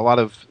culture. But a lot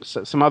of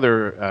some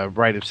other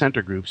right of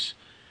center groups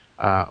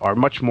are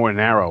much more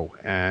narrow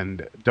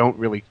and don't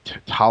really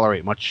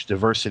tolerate much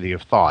diversity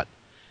of thought,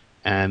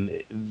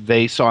 and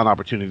they saw an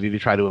opportunity to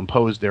try to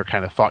impose their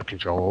kind of thought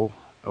control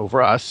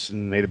over us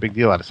and made a big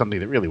deal out of something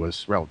that really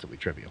was relatively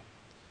trivial.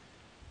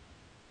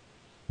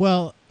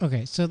 Well,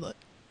 okay, so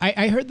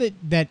I heard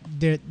that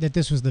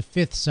this was the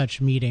 5th such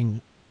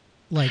meeting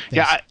like this.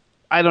 Yeah,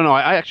 I don't know.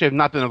 I actually have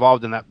not been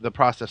involved in the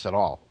process at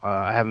all.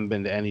 I haven't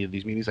been to any of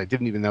these meetings. I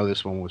didn't even know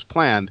this one was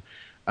planned.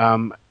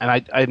 And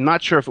I'm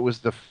not sure if it was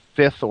the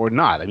 5th or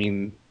not. I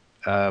mean,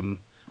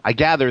 I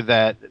gather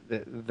that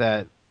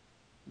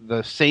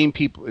the same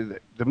people,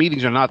 the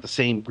meetings are not the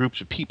same groups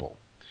of people.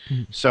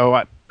 Mm-hmm. So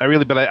I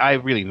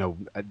really know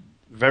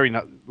very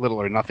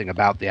little or nothing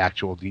about the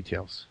actual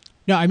details.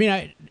 No, I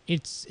mean,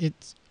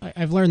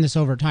 I've learned this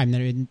over time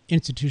that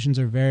institutions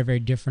are very, very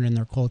different in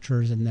their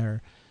cultures and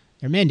their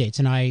mandates.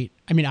 And I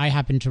mean, I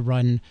happen to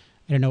run,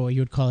 I don't know what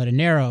you would call it, a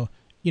narrow,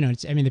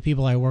 the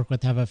people I work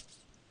with have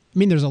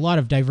there's a lot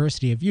of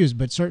diversity of views,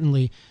 but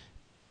certainly,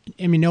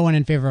 no one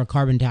in favor of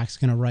carbon tax is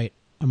going to write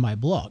on my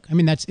blog. I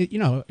mean, that's,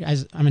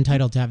 as I'm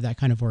entitled to have that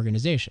kind of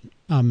organization.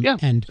 Yeah,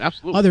 and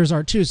absolutely. Others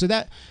are too.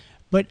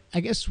 But I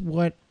guess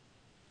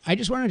I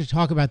just wanted to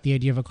talk about the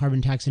idea of a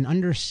carbon tax and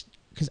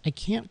because I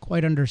can't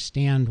quite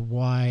understand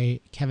why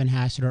Kevin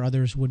Hassett or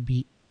others would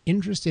be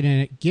interested in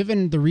it,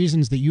 given the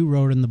reasons that you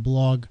wrote in the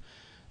blog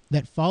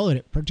that followed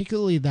it,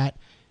 particularly that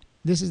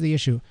this is the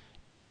issue.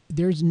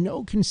 There's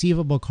no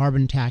conceivable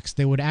carbon tax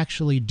that would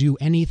actually do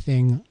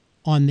anything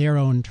on their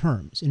own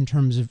terms in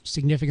terms of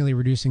significantly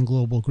reducing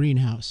global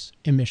greenhouse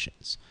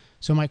emissions.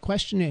 So my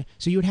question is,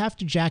 so you would have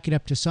to jack it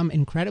up to some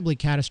incredibly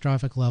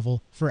catastrophic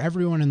level for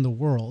everyone in the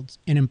world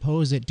and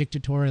impose it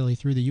dictatorially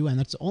through the UN.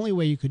 That's the only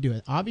way you could do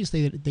it.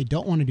 Obviously, they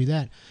don't want to do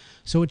that.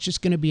 So it's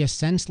just going to be a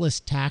senseless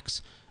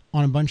tax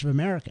on a bunch of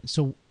Americans.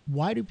 So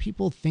why do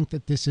people think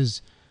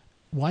that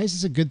why is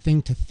this a good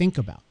thing to think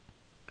about?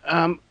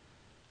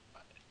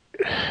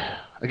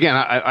 Again,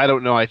 I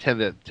don't know. I tend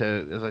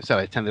to, as I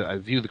said, I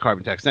view the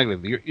carbon tax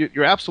negatively.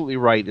 You're absolutely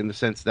right in the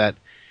sense that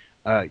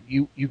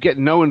you get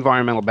no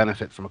environmental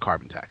benefit from a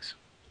carbon tax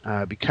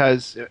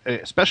because,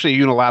 especially a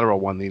unilateral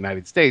one in the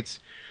United States,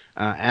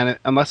 and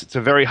unless it's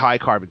a very high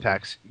carbon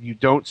tax, you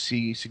don't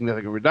see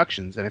significant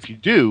reductions. And if you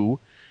do,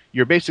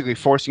 you're basically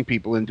forcing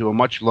people into a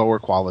much lower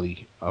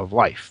quality of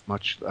life,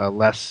 much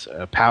less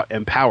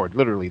empowered,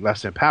 literally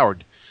less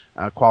empowered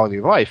quality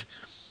of life,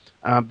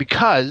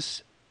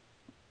 because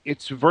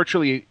it's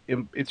very,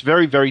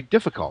 very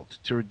difficult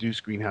to reduce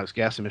greenhouse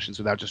gas emissions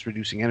without just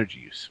reducing energy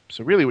use.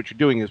 So really what you're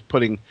doing is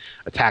putting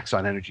a tax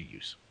on energy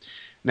use.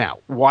 Now,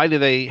 why do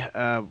they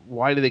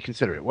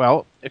consider it?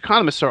 Well,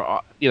 economists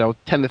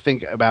tend to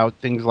think about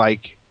things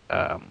like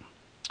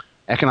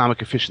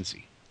economic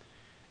efficiency.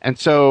 And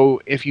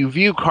so if you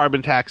view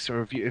carbon tax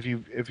or if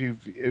you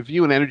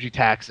view an energy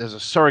tax as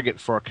a surrogate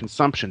for a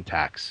consumption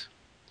tax,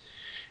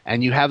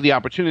 and you have the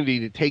opportunity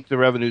to take the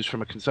revenues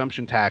from a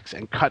consumption tax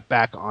and cut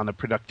back on a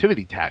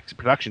productivity tax,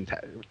 production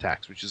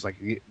tax, which is like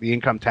the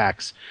income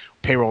tax,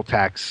 payroll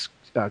tax,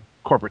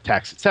 corporate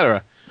tax,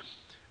 etc.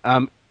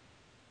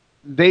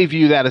 They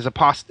view that as a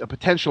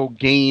potential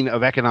gain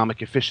of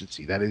economic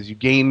efficiency. That is, you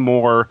gain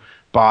more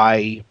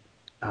by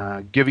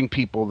giving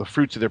people the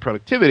fruits of their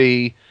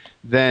productivity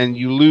than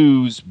you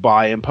lose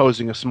by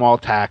imposing a small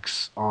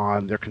tax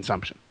on their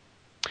consumption.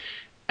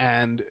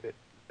 And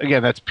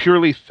again, that's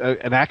purely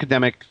an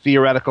academic,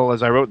 theoretical,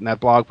 as I wrote in that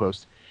blog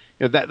post.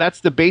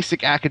 That's the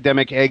basic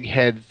academic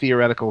egghead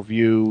theoretical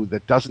view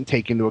that doesn't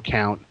take into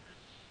account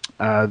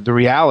the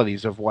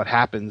realities of what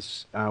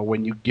happens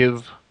when you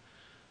give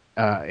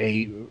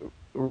a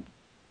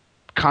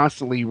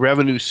constantly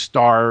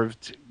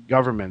revenue-starved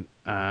government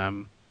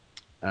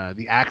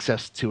the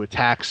access to a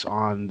tax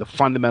on the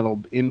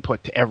fundamental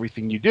input to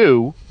everything you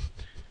do.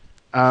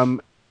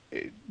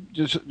 It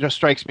just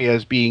strikes me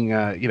as being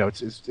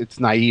it's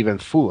naive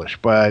and foolish,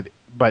 but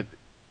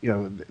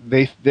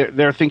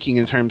they're thinking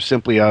in terms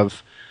simply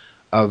of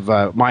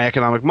my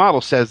economic model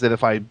says that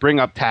if I bring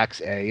up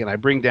tax A and I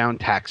bring down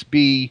tax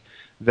B,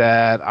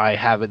 that I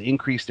have an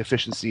increased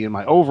efficiency in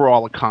my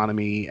overall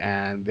economy,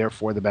 and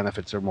therefore the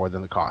benefits are more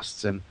than the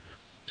costs. And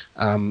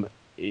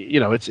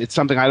it's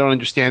something I don't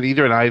understand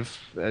either, and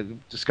I've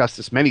discussed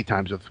this many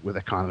times with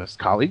economist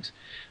colleagues.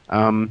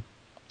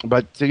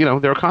 But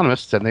they're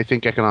economists and they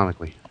think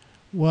economically.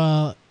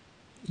 Well,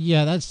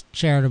 yeah, that's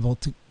charitable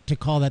to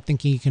call that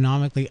thinking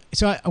economically.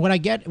 So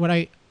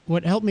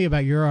what helped me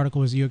about your article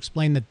was you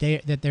explained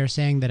that they're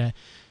saying that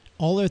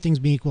all other things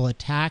being equal, a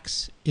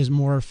tax is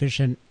more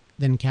efficient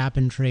than cap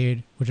and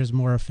trade, which is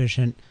more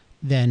efficient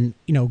than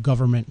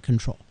government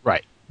control.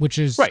 Right. Which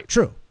is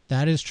true.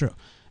 That is true.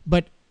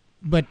 But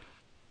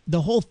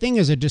the whole thing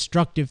is a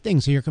destructive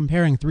thing. So you're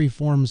comparing three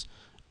forms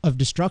of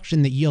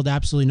destruction that yield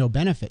absolutely no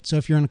benefit. So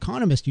if you're an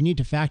economist, you need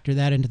to factor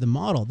that into the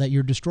model, that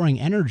you're destroying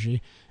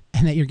energy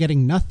and that you're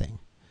getting nothing.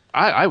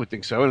 I would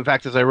think so. In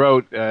fact, as I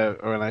wrote, or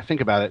when I think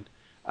about it,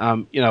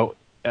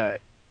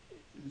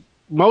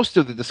 most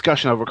of the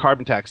discussion over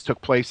carbon tax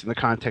took place in the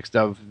context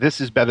of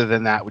this is better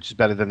than that, which is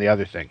better than the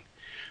other thing.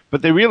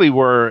 But they really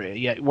were,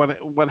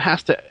 one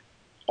has to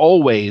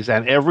always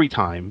and every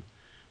time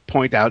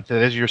point out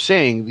that, as you're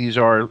saying,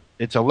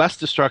 it's a less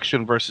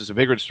destruction versus a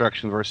bigger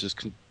destruction versus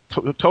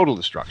total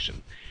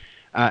destruction.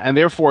 And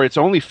therefore, it's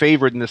only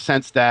favored in the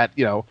sense that,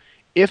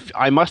 if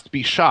I must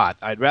be shot,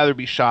 I'd rather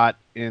be shot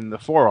in the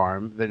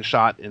forearm than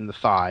shot in the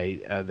thigh,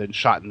 than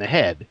shot in the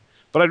head.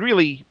 But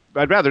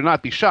I'd rather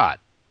not be shot,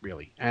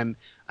 really. And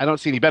I don't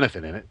see any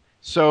benefit in it.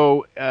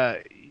 So,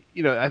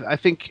 I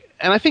think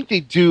they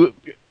do,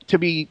 to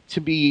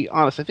be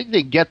honest, I think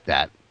they get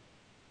that.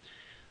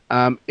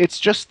 It's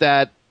just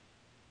that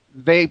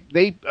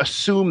they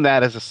assume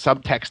that as a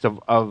subtext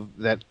of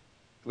that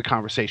the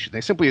conversation.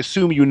 They simply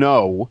assume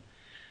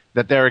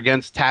that they're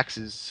against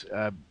taxes,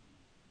 they're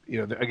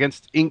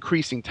against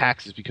increasing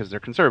taxes because they're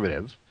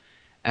conservative,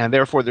 and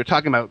therefore they're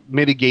talking about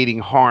mitigating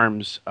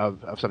harms of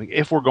something.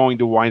 If we're going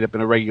to wind up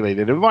in a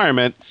regulated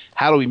environment,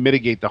 how do we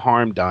mitigate the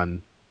harm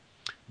done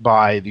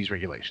by these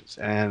regulations?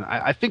 And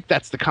I think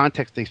that's the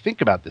context they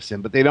think about this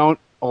in, but they don't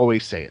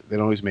always say it. They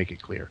don't always make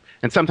it clear.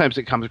 And sometimes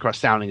it comes across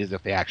sounding as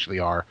if they actually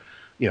are,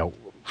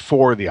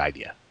 for the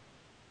idea,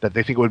 that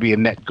they think it would be a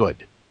net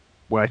good.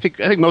 Well, I think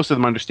most of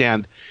them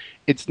understand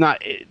it's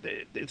not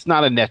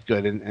a net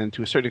good, and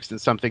to a certain extent,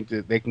 something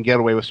that they can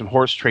get away with some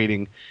horse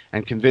trading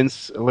and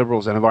convince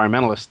liberals and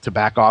environmentalists to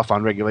back off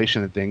on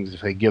regulation and things if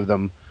they give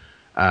them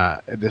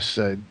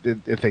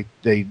if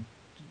they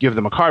give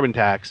them a carbon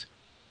tax,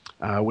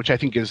 which I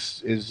think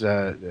is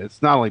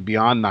it's not only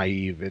beyond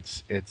naive,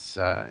 it's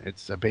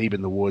a babe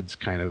in the woods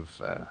kind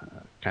of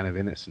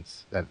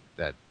innocence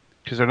that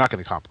because they're not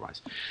going to compromise.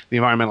 The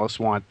environmentalists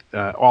want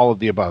all of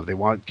the above. They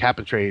want cap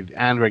and trade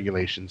and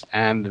regulations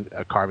and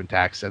a carbon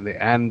tax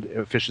and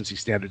efficiency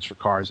standards for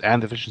cars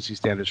and efficiency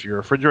standards for your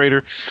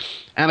refrigerator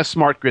and a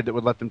smart grid that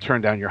would let them turn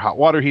down your hot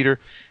water heater.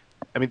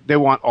 I mean, they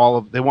want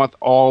all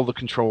the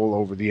control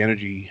over the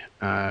energy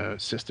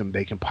system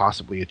they can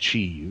possibly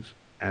achieve,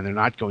 and they're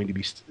not going to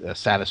be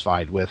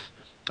satisfied with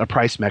a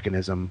price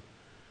mechanism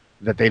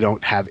that they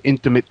don't have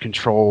intimate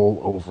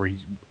control over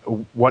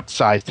what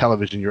size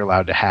television you're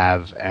allowed to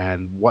have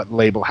and what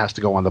label has to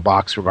go on the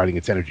box regarding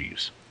its energy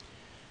use.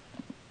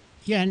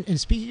 Yeah, and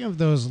speaking of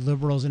those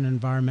liberals and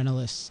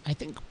environmentalists, I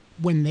think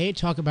when they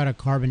talk about a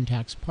carbon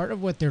tax, part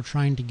of what they're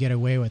trying to get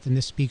away with, and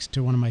this speaks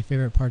to one of my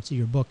favorite parts of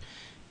your book,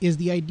 is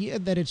the idea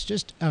that it's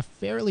just a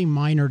fairly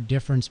minor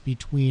difference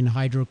between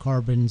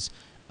hydrocarbons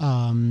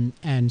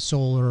and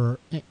solar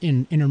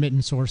in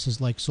intermittent sources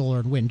like solar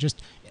and wind.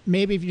 Just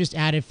maybe if you just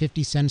added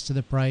 50 cents to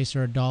the price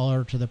or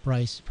 $1 to the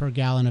price per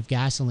gallon of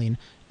gasoline,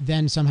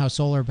 then somehow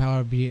solar power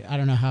would be, I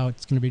don't know how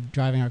it's going to be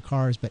driving our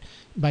cars, but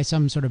by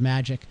some sort of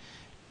magic.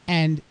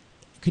 And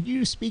could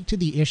you speak to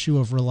the issue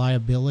of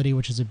reliability,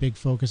 which is a big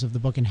focus of the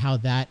book, and how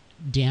that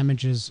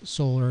damages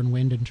solar and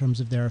wind in terms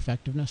of their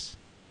effectiveness?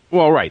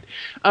 Well, right.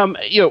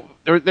 There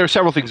are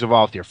several things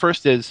involved here.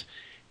 First is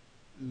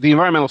the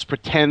environmentalists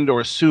pretend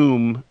or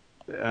assume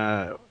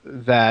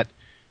that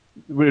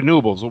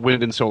renewables,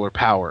 wind and solar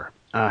power,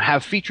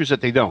 have features that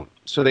they don't.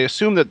 So they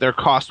assume that their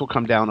cost will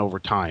come down over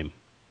time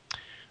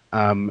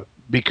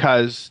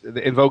because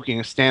invoking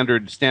a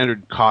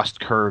standard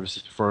cost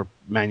curves for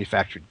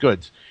manufactured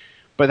goods.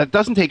 But that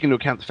doesn't take into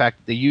account the fact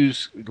that they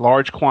use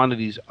large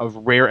quantities of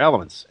rare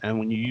elements. And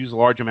when you use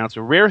large amounts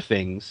of rare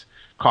things,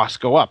 costs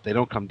go up. They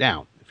don't come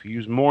down. If you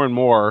use more and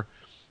more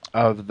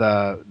of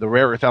the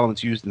rare earth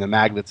elements used in the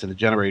magnets and the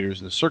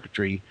generators and the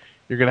circuitry,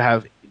 you're going to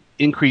have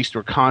increased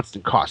or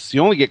constant costs.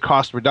 You only get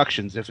cost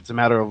reductions if it's a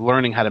matter of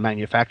learning how to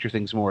manufacture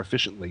things more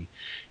efficiently.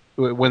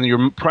 When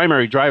your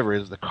primary driver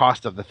is the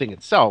cost of the thing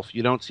itself,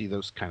 you don't see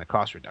those kind of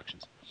cost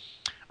reductions.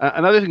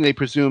 Another thing they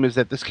presume is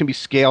that this can be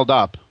scaled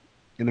up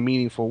in a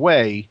meaningful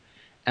way,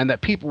 and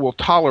that people will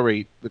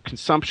tolerate the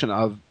consumption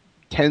of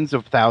tens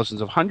of thousands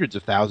of hundreds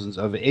of thousands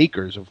of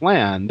acres of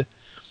land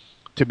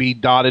to be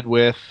dotted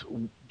with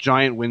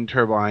giant wind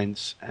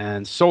turbines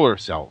and solar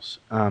cells,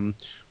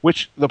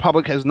 which the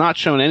public has not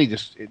shown any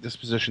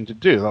disposition to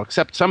do. They'll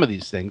accept some of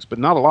these things, but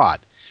not a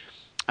lot.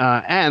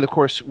 And of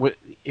course,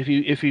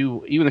 even if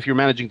you're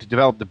managing to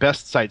develop the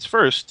best sites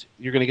first,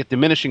 you're going to get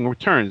diminishing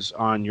returns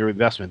on your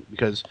investment,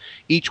 because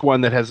each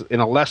one that has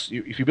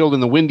if you build in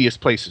the windiest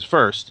places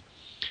first,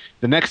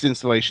 the next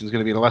installation is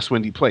going to be in a less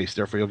windy place.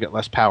 Therefore, you'll get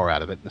less power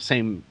out of it. And the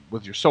same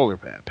with your solar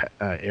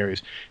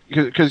areas,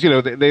 because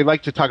they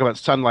like to talk about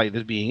sunlight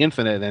as being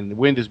infinite and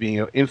wind as being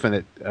an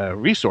infinite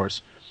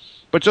resource.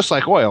 But just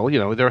like oil,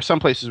 there are some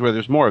places where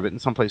there's more of it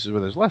and some places where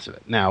there's less of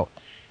it. Now,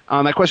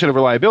 on that question of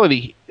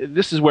reliability,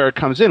 this is where it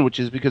comes in, which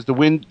is because the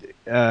wind,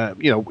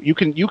 you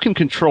can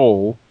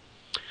control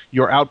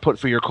your output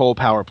for your coal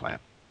power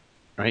plant,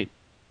 right?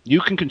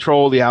 You can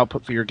control the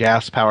output for your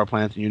gas power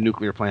plant and your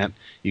nuclear plant.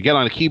 You get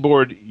on a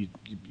keyboard,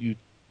 you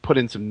put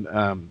in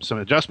some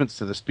adjustments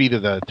to the speed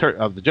of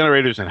the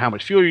generators and how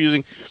much fuel you're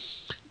using.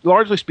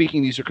 Largely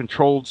speaking, these are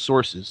controlled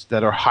sources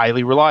that are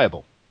highly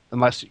reliable,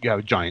 unless you have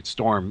a giant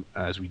storm,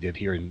 as we did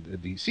here in the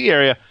D.C.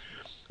 area,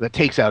 that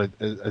takes out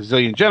a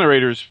zillion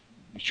generators,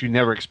 which you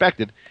never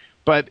expected.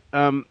 But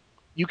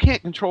you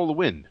can't control the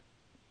wind,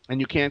 and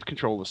you can't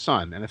control the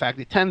sun. And in fact,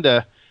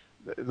 the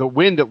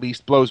wind at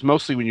least blows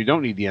mostly when you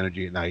don't need the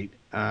energy at night,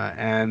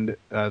 and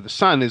the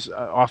sun is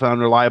often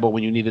unreliable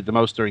when you need it the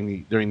most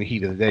during the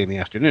heat of the day in the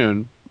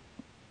afternoon,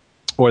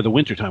 or the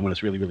wintertime when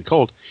it's really, really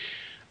cold.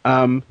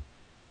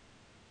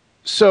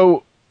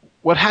 So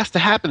what has to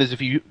happen is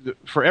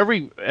for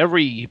every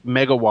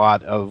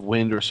megawatt of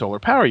wind or solar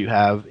power you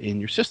have in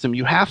your system,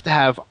 you have to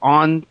have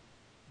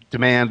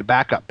on-demand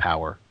backup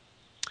power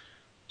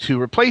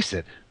to replace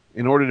it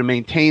in order to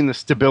maintain the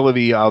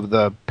stability of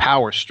the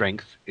power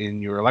strength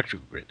in your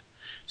electrical grid.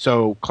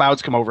 So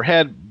clouds come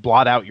overhead,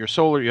 blot out your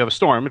solar. You have a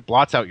storm, it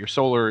blots out your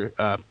solar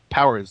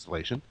power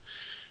installation.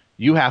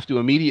 You have to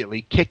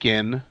immediately kick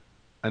in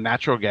a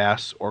natural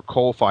gas or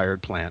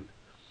coal-fired plant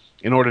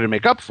in order to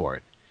make up for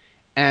it.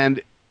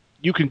 And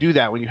you can do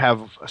that when you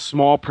have a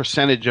small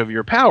percentage of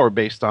your power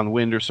based on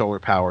wind or solar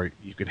power.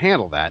 You can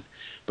handle that.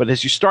 But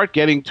as you start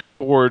getting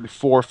toward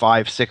 4,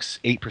 5, 6,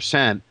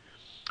 8%,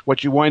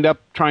 what you wind up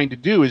trying to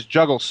do is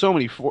juggle so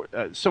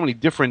many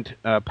different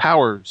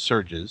power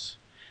surges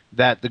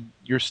that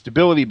your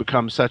stability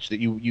becomes such that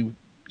you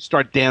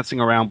start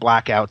dancing around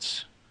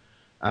blackouts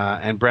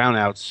and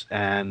brownouts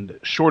and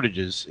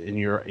shortages in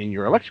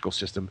your electrical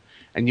system,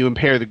 and you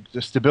impair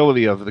the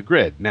stability of the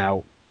grid.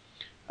 Now,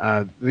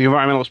 the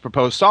environmentalists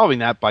propose solving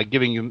that by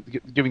giving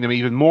them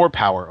even more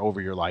power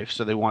over your life.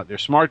 So they want their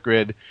smart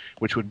grid,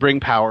 which would bring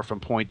power from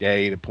point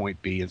A to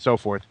point B and so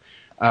forth.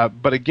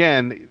 But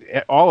again,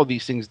 all of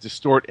these things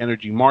distort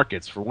energy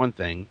markets, for one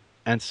thing,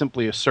 and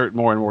simply assert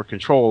more and more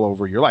control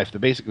over your life.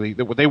 Basically,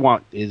 what they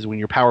want is when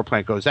your power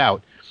plant goes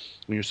out,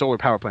 when your solar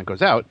power plant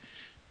goes out,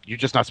 you're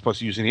just not supposed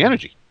to use any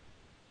energy.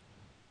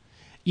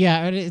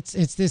 Yeah, it's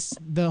this.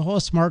 The whole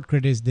smart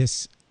grid is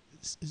this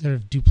sort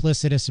of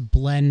duplicitous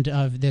blend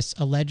of this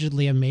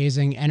allegedly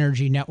amazing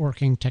energy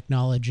networking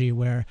technology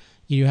where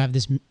you have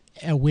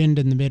a wind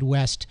in the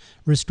Midwest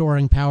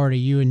restoring power to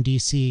you in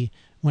DC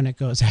when it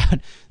goes out.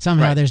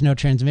 Somehow Right. There's no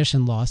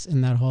transmission loss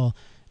in that whole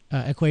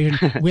equation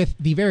with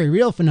the very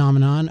real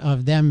phenomenon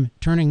of them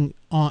turning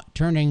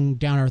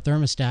down our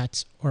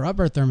thermostats or up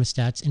our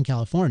thermostats in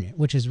California,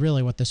 which is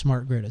really what the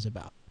smart grid is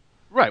about.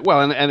 Right.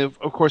 Well, and of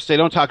course, they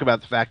don't talk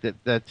about the fact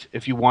that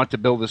if you want to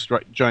build this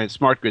giant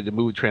smart grid to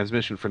move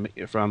transmission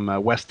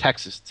from West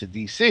Texas to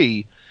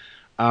D.C.,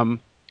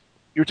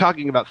 you're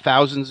talking about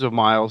thousands of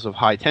miles of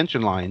high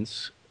tension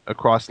lines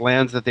across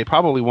lands that they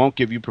probably won't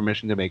give you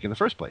permission to make in the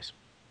first place.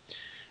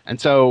 And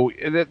so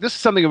this is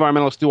something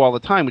environmentalists do all the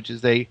time, which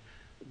is they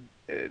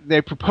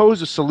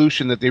propose a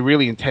solution that they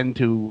really intend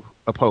to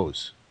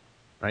oppose.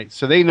 Right.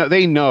 So they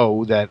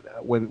know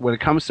that when it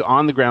comes to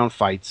on the ground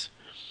fights,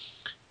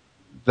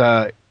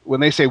 when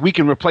they say we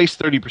can replace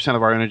 30%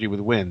 of our energy with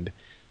wind,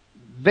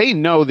 they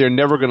know they're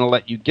never going to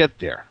let you get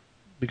there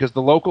because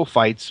the local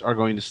fights are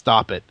going to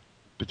stop it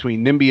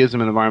between NIMBYism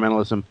and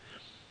environmentalism.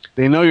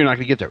 They know you're not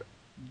going to get there.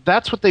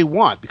 That's what they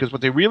want, because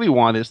what they really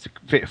want is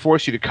to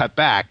force you to cut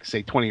back,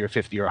 say 20 or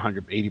 50 or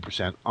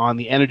 180% on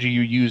the energy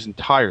you use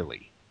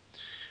entirely,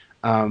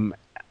 and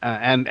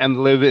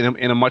live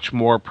in a much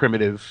more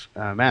primitive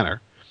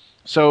manner.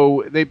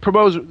 So they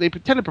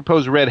tend to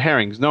propose red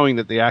herrings, knowing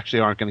that they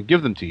actually aren't going to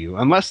give them to you,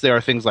 unless there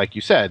are things like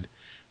you said,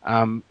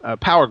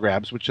 power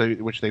grabs, which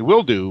they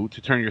will do to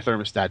turn your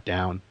thermostat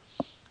down,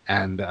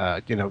 and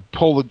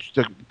pull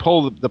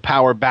the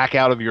power back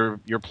out of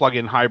your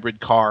plug-in hybrid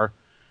car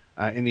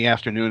in the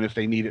afternoon if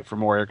they need it for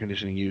more air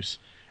conditioning use,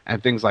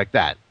 and things like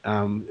that,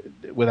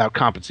 without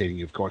compensating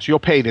you. Of course, you'll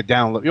pay for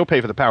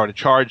the power to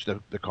charge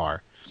the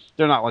car.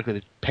 They're not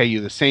likely to pay you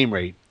the same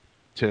rate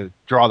to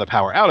draw the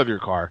power out of your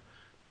car.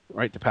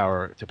 Right, to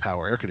power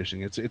air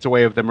conditioning. It's a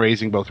way of them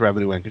raising both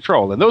revenue and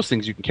control, and those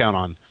things you can count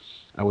on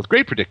with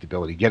great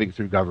predictability, getting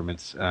through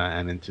governments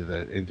and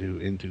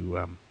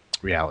into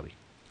reality.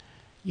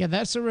 Yeah,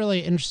 that's a really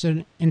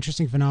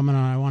interesting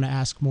phenomenon I want to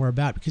ask more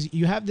about, because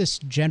you have this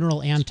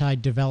general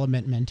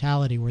anti-development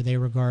mentality where they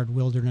regard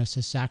wilderness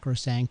as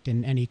sacrosanct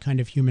and any kind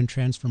of human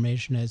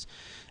transformation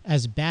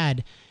as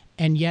bad,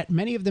 and yet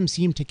many of them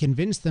seem to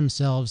convince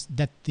themselves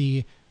that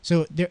they're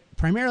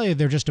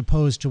just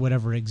opposed to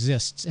whatever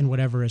exists and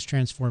whatever is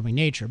transforming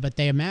nature. But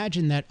they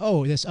imagine that,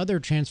 this other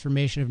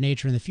transformation of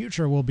nature in the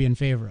future we'll be in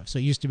favor of. So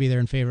it used to be they're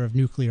in favor of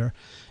nuclear,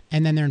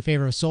 and then they're in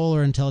favor of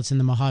solar until it's in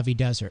the Mojave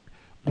Desert,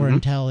 or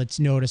until it's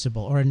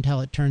noticeable, or until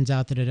it turns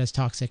out that it has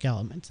toxic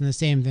elements. And the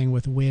same thing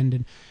with wind.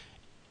 And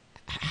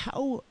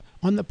how,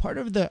 on the part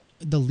of the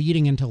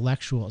leading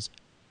intellectuals,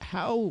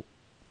 how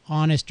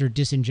honest or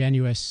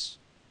disingenuous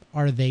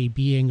are they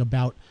being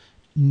about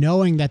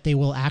knowing that they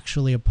will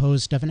actually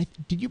oppose stuff? And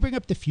did you bring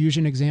up the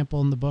fusion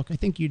example in the book? I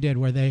think you did,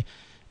 where there's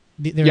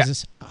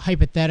this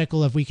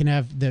hypothetical of we can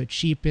have the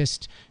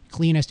cheapest,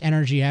 cleanest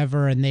energy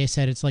ever, and they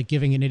said it's like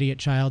giving an idiot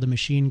child a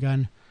machine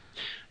gun.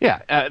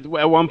 Yeah, at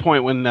one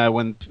point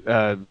when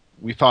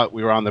we thought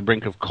we were on the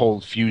brink of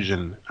cold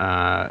fusion,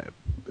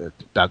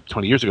 about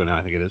 20 years ago now,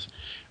 I think it is,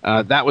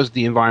 that was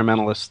the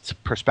environmentalist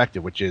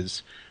perspective, which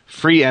is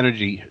free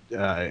energy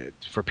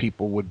for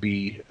people would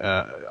be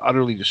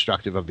utterly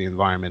destructive of the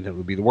environment. It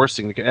would be the worst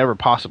thing that could ever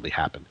possibly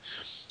happen.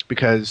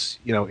 Because,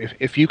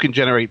 if you can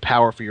generate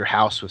power for your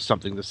house with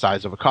something the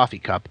size of a coffee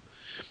cup,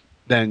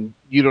 then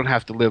you don't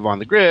have to live on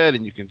the grid,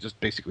 and you can just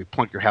basically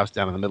plunk your house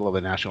down in the middle of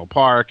a national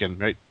park,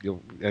 and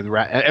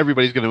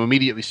everybody's going to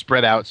immediately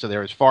spread out so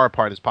they're as far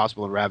apart as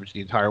possible and ravage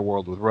the entire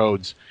world with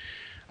roads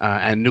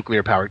and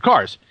nuclear-powered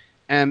cars.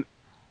 And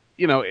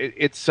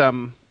it's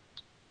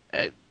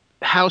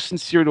how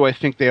sincere do I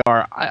think they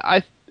are?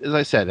 I as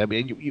I said, I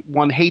mean,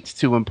 one hates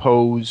to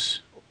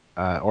impose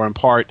or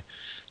impart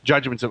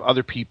judgments of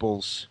other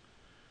people's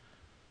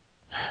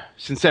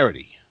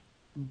sincerity,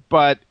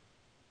 but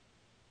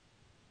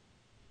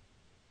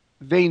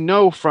they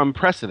know from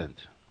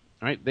precedent,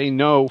 right? They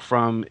know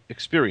from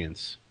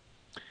experience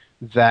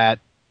that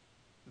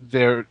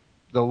the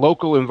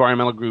local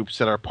environmental groups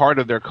that are part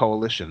of their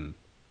coalition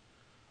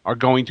are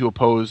going to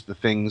oppose the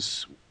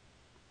things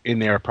in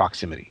their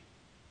proximity,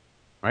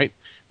 right?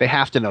 They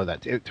have to know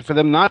that. For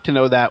them not to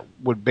know that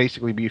would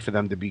basically be for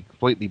them to be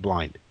completely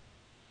blind.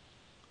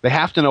 They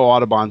have to know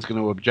Audubon's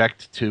going to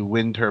object to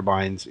wind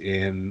turbines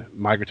in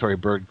migratory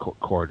bird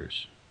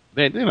corridors.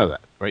 They know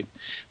that, right?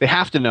 They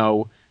have to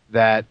know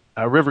that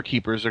river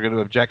keepers are going to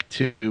object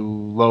to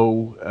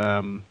low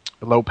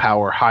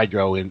power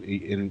hydro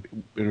in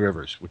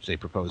rivers, which they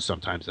propose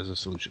sometimes as a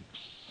solution.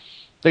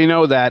 They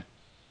know that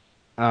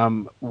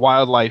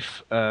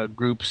wildlife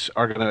groups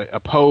are going to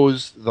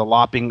oppose the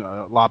lopping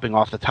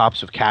off the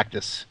tops of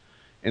cactus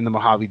in the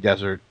Mojave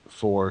Desert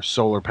for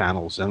solar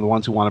panels, and the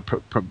ones who want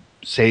to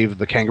save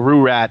the kangaroo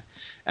rat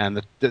and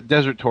the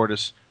desert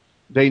tortoise.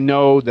 They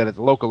know that at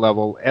the local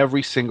level,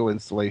 every single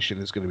installation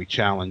is going to be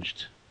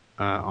challenged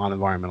on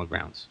environmental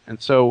grounds,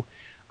 and so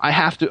I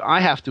have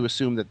to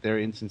assume that they're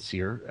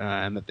insincere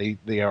and that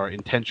they are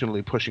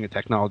intentionally pushing a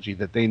technology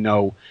that they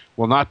know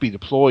will not be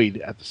deployed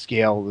at the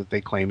scale that they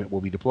claim it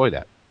will be deployed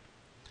at,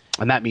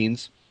 and that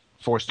means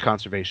forced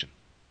conservation,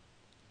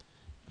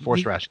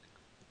 forced rationing.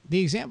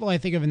 The example I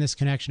think of in this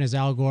connection is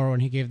Al Gore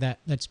when he gave that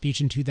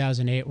speech in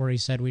 2008 where he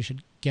said we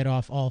should get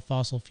off all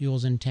fossil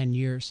fuels in 10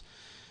 years,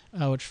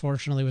 which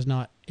fortunately was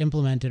not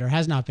implemented or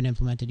has not been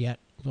implemented yet.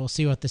 We'll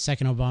see what the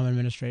second Obama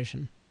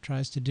administration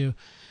tries to do.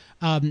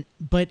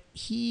 But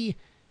he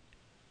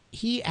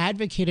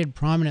advocated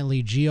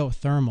prominently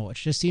geothermal,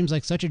 which just seems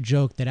like such a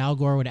joke that Al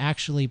Gore would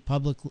actually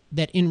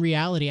that in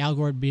reality Al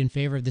Gore would be in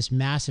favor of this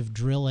massive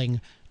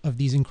drilling of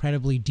these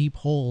incredibly deep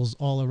holes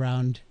all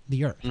around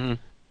the earth. Mm-hmm.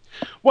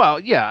 Well,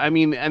 yeah, I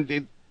mean, and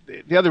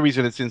the other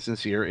reason it's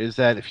insincere is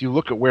that if you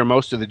look at where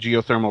most of the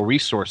geothermal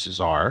resources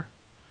are,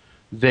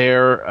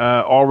 they're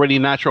already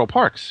natural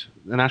parks.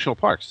 The national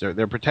parks,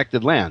 they're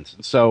protected lands,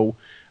 and so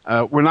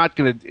we're not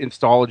going to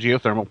install a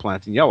geothermal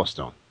plant in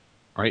Yellowstone,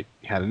 right?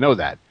 You had to know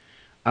that.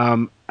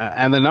 And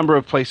the number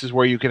of places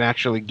where you can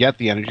actually get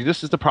the energy.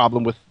 This is the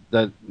problem with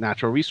the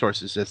natural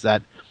resources, is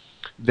that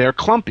they're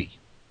clumpy.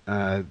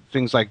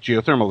 Things like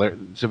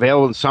geothermal, it's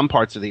available in some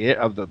parts of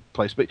the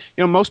place, but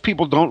most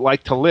people don't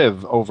like to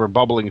live over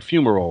bubbling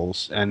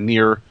fumaroles and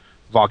near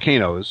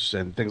volcanoes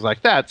and things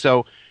like that.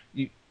 So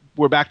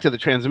we're back to the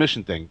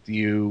transmission thing. Do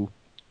you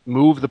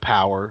move the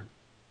power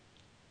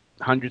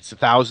hundreds of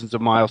thousands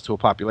of miles to a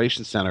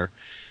population center,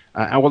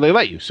 and will they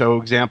let you? So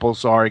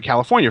examples are in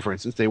California, for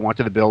instance, they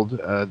wanted to build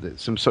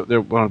they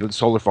wanted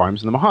solar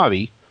farms in the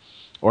Mojave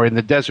or in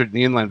the desert in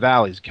the inland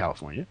valleys of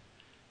California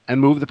and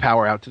move the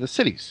power out to the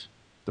cities.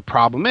 The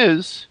problem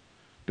is,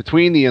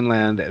 between the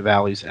inland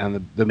valleys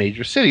and the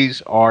major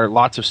cities are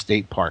lots of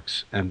state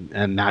parks and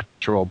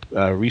natural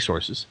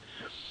resources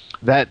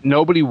that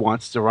nobody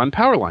wants to run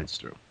power lines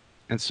through.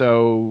 And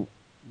so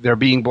they're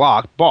being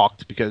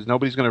balked because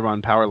nobody's going to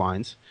run power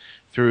lines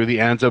through the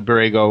Anza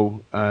Borrego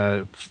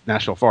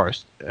National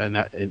Forest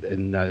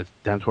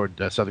down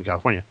toward Southern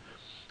California,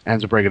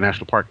 Anza Borrego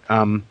National Park.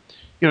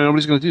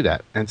 Nobody's going to do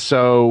that. And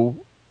so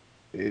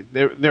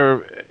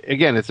they're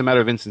again, it's a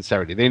matter of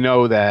insincerity. They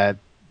know that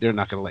they're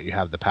not going to let you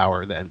have the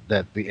power,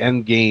 that the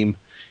end game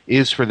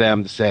is for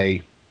them to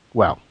say,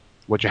 well,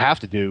 what you have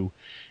to do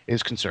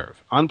is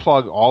conserve.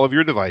 Unplug all of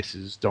your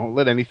devices. Don't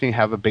let anything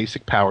have a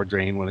basic power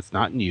drain when it's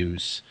not in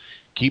use.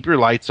 Keep your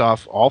lights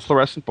off, all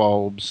fluorescent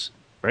bulbs,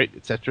 right,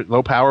 etc.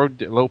 Low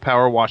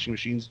power washing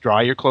machines.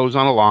 Dry your clothes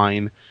on a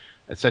line,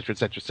 etc.,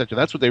 etc., etc.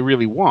 That's what they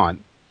really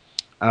want.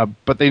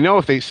 But they know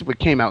if they simply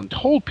came out and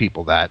told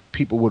people that,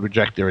 people would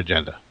reject their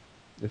agenda.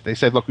 If they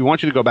said, look, we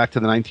want you to go back to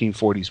the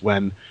 1940s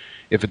when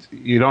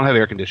you don't have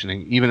air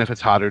conditioning, even if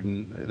it's hotter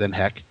than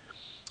heck,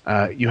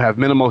 you have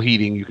minimal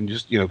heating. You can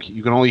just, you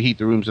can only heat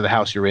the rooms of the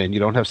house you're in. You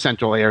don't have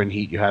central air and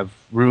heat. You have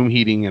room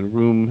heating and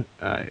room,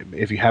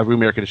 if you have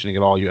room air conditioning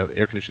at all, you have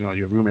air conditioning at all,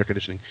 you have room air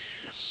conditioning.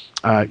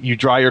 You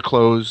dry your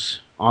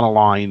clothes on a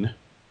line,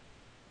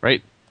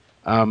 right?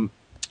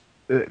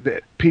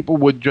 People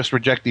would just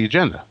reject the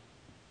agenda.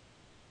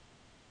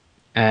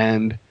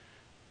 And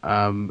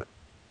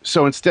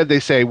So instead they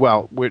say,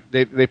 well,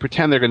 they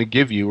pretend they're going to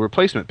give you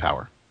replacement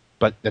power,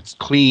 but that's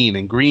clean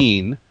and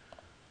green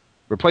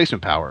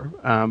replacement power.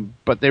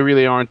 But they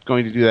really aren't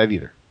going to do that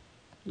either.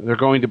 They're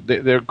going to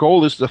their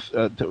goal is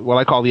what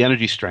I call the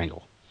energy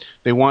strangle.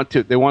 They want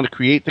to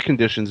create the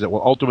conditions that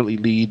will ultimately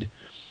lead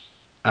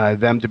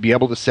them to be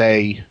able to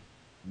say,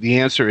 the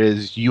answer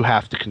is you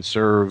have to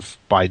conserve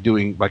by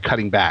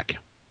cutting back,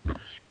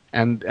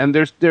 and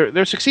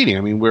they're succeeding.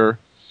 I mean, we're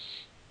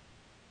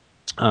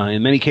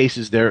in many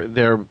cases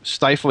they're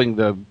stifling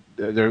the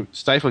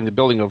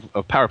building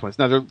of power plants.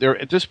 Now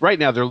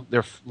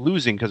they're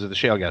losing because of the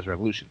shale gas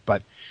revolution,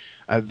 but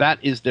that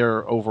is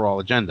their overall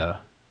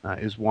agenda,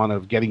 is one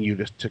of getting you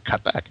to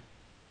cut back.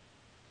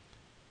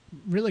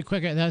 Really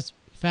quick, that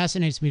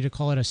fascinates me to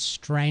call it a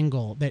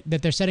strangle, that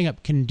they're setting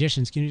up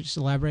conditions. Can you just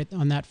elaborate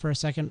on that for a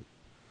second?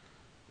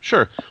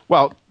 Sure.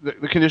 Well,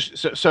 the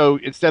condition. So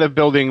instead of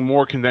building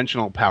more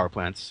conventional power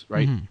plants,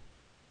 right,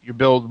 you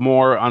build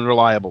more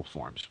unreliable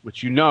forms,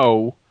 which are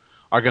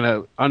going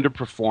to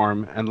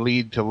underperform and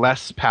lead to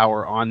less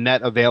power on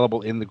net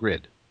available in the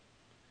grid.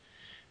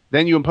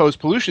 Then you impose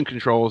pollution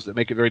controls that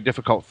make it very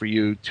difficult for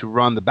you to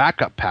run the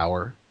backup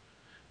power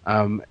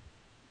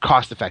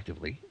cost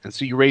effectively. And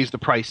so you raise the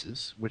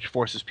prices, which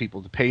forces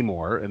people to pay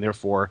more and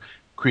therefore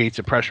creates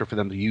a pressure for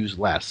them to use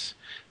less.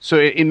 So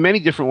in many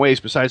different ways,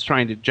 besides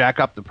trying to jack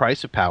up the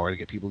price of power to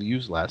get people to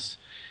use less,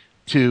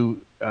 to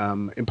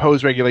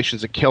impose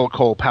regulations that kill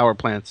coal power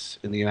plants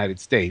in the United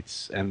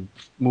States and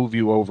move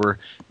you over,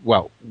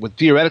 would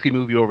theoretically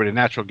move you over to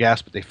natural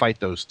gas, but they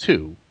fight those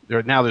too.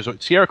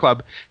 Sierra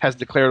Club has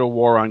declared a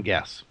war on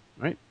gas,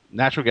 right?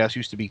 Natural gas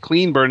used to be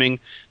clean burning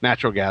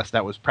natural gas.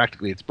 That was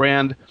practically its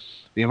brand.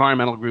 The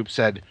environmental group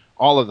said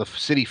all of the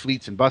city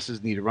fleets and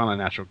buses need to run on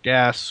natural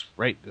gas,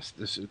 right?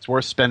 It's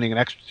worth spending an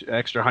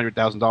extra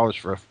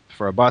 $100,000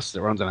 for a bus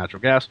that runs on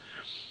natural gas.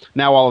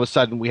 Now all of a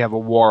sudden we have a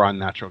war on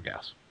natural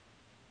gas,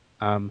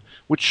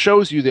 which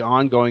shows you the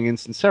ongoing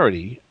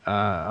insincerity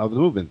of the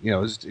movement.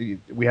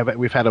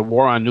 We've had a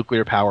war on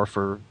nuclear power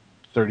for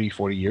 30,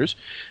 40 years.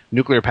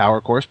 Nuclear power,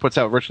 of course, puts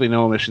out virtually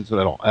no emissions at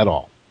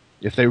all.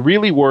 If they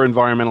really were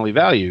environmentally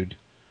valued,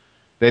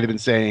 they'd have been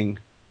saying,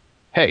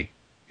 hey,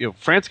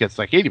 France gets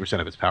like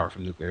 80% of its power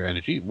from nuclear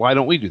energy. Why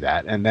don't we do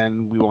that? And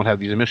then we won't have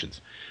these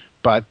emissions.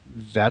 But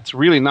that's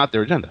really not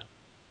their agenda.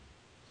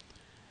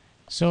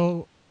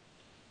 So,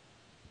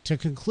 to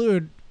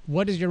conclude,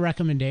 what is your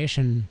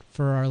recommendation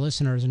for our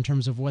listeners in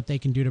terms of what they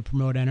can do to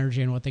promote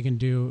energy and what they can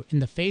do in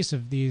the face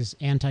of these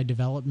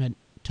anti-development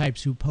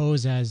types who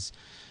pose as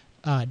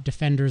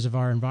defenders of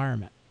our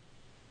environment?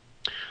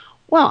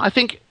 Well, I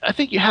think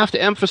you have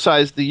to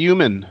emphasize the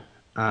human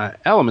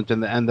element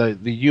and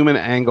the human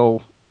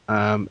angle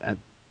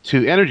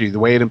to energy, the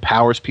way it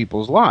empowers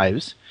people's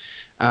lives,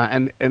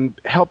 and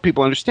help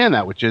people understand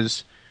that, which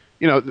is,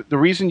 the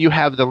reason you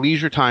have the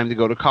leisure time to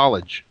go to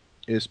college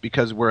is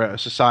because we're a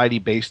society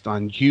based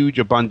on huge,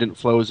 abundant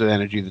flows of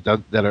energy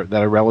that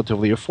are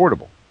relatively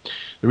affordable.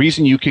 The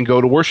reason you can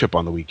go to worship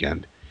on the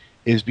weekend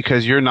is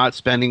because you're not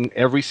spending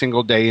every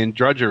single day in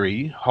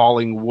drudgery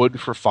hauling wood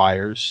for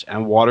fires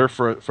and water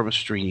from a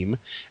stream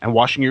and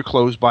washing your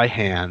clothes by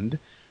hand,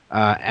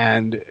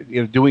 and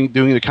doing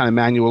the kind of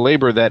manual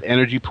labor that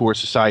energy poor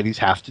societies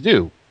have to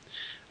do.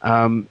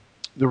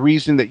 The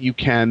reason that you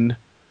can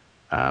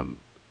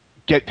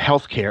get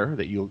health care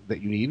that you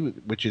need,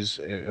 which is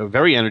a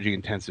very energy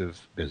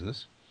intensive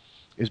business,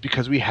 is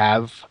because we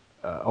have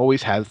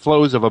always had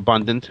flows of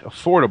abundant,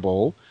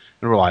 affordable,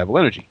 and reliable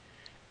energy.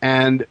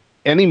 And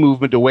any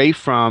movement away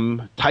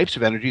from types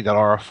of energy that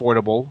are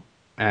affordable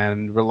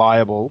and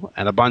reliable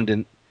and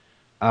abundant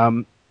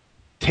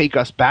take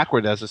us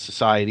backward as a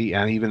society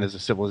and even as a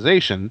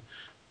civilization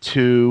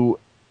to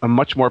a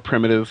much more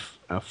primitive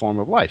form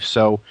of life.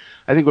 So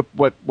I think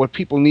what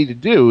people need to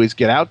do is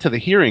get out to the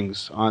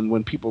hearings on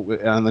when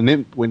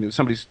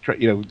somebody's a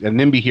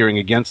NIMBY hearing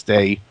against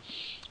a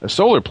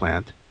solar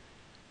plant,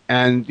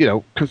 and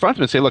confront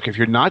them and say, look, if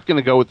you're not going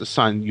to go with the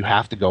sun, you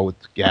have to go with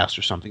gas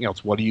or something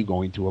else. What are you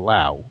going to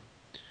allow?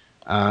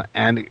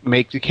 And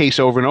make the case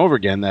over and over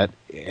again that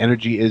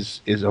energy is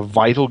a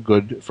vital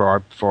good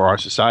for our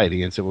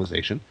society and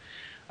civilization,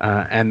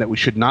 and that we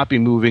should not be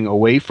moving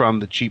away from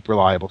the cheap,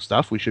 reliable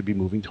stuff. We should be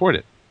moving toward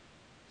it.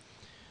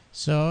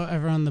 So,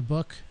 everyone, the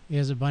book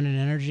is Abundant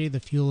Energy, The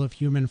Fuel of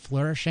Human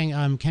Flourishing.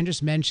 Ken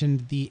just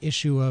mentioned the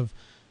issue of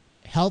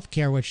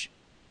healthcare, which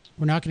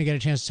we're not going to get a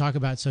chance to talk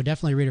about, so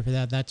definitely read it for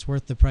that. That's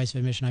worth the price of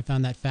admission. I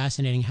found that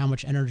fascinating, how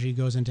much energy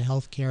goes into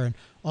healthcare and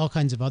all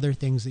kinds of other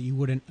things that you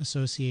wouldn't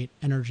associate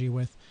energy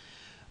with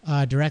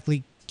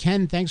directly.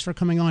 Ken, thanks for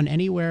coming on.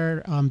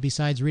 Anywhere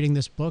besides reading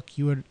this book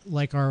you would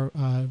like our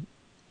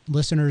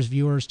listeners,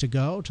 viewers to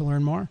go to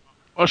learn more?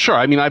 Well, sure.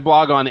 I mean, I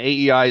blog on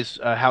AEI's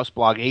house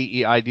blog,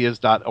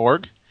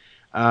 aeideas.org.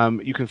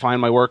 You can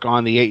find my work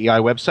on the AEI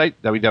website,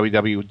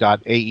 www.aei.org.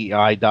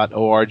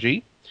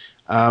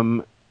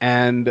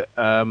 And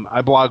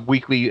I blog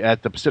weekly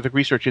at the Pacific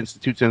Research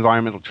Institute's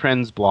Environmental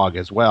Trends blog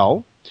as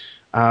well.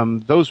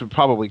 Those would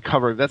probably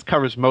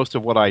covers most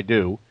of what I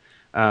do.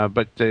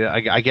 But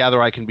I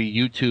gather I can be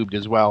YouTubed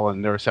as well,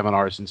 and there are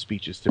seminars and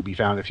speeches to be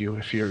found if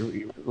your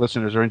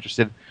listeners are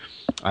interested.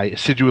 I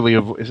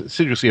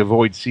assiduously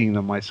avoid seeing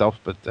them myself,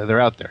 but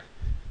they're out there.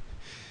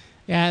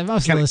 Yeah,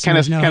 most of the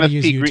listeners know how to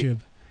use YouTube.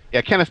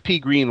 Yeah, Kenneth P.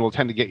 Green will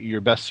tend to get you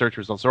your best search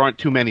results. There aren't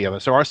too many of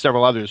us. There are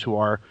several others who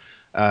are,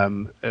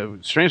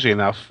 strangely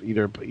enough,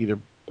 either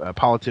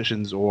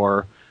politicians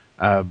or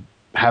have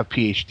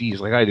PhDs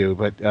like I do.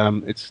 But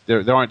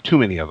there aren't too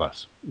many of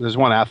us. There's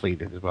one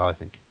athlete as well, I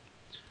think.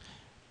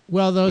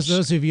 Well, those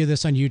who view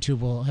this on YouTube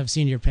will have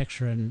seen your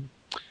picture and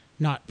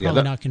not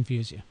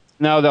confuse you.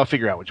 No, they'll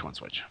figure out which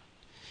one's which.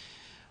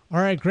 All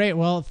right, great.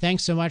 Well,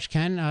 thanks so much,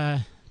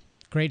 Ken.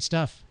 Great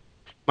stuff.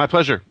 My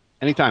pleasure.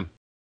 Anytime.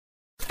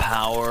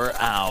 Power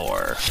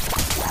Hour.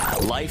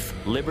 Life,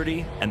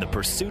 liberty, and the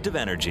pursuit of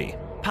energy.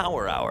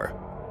 Power Hour.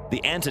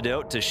 The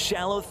antidote to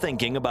shallow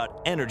thinking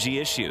about energy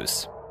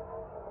issues.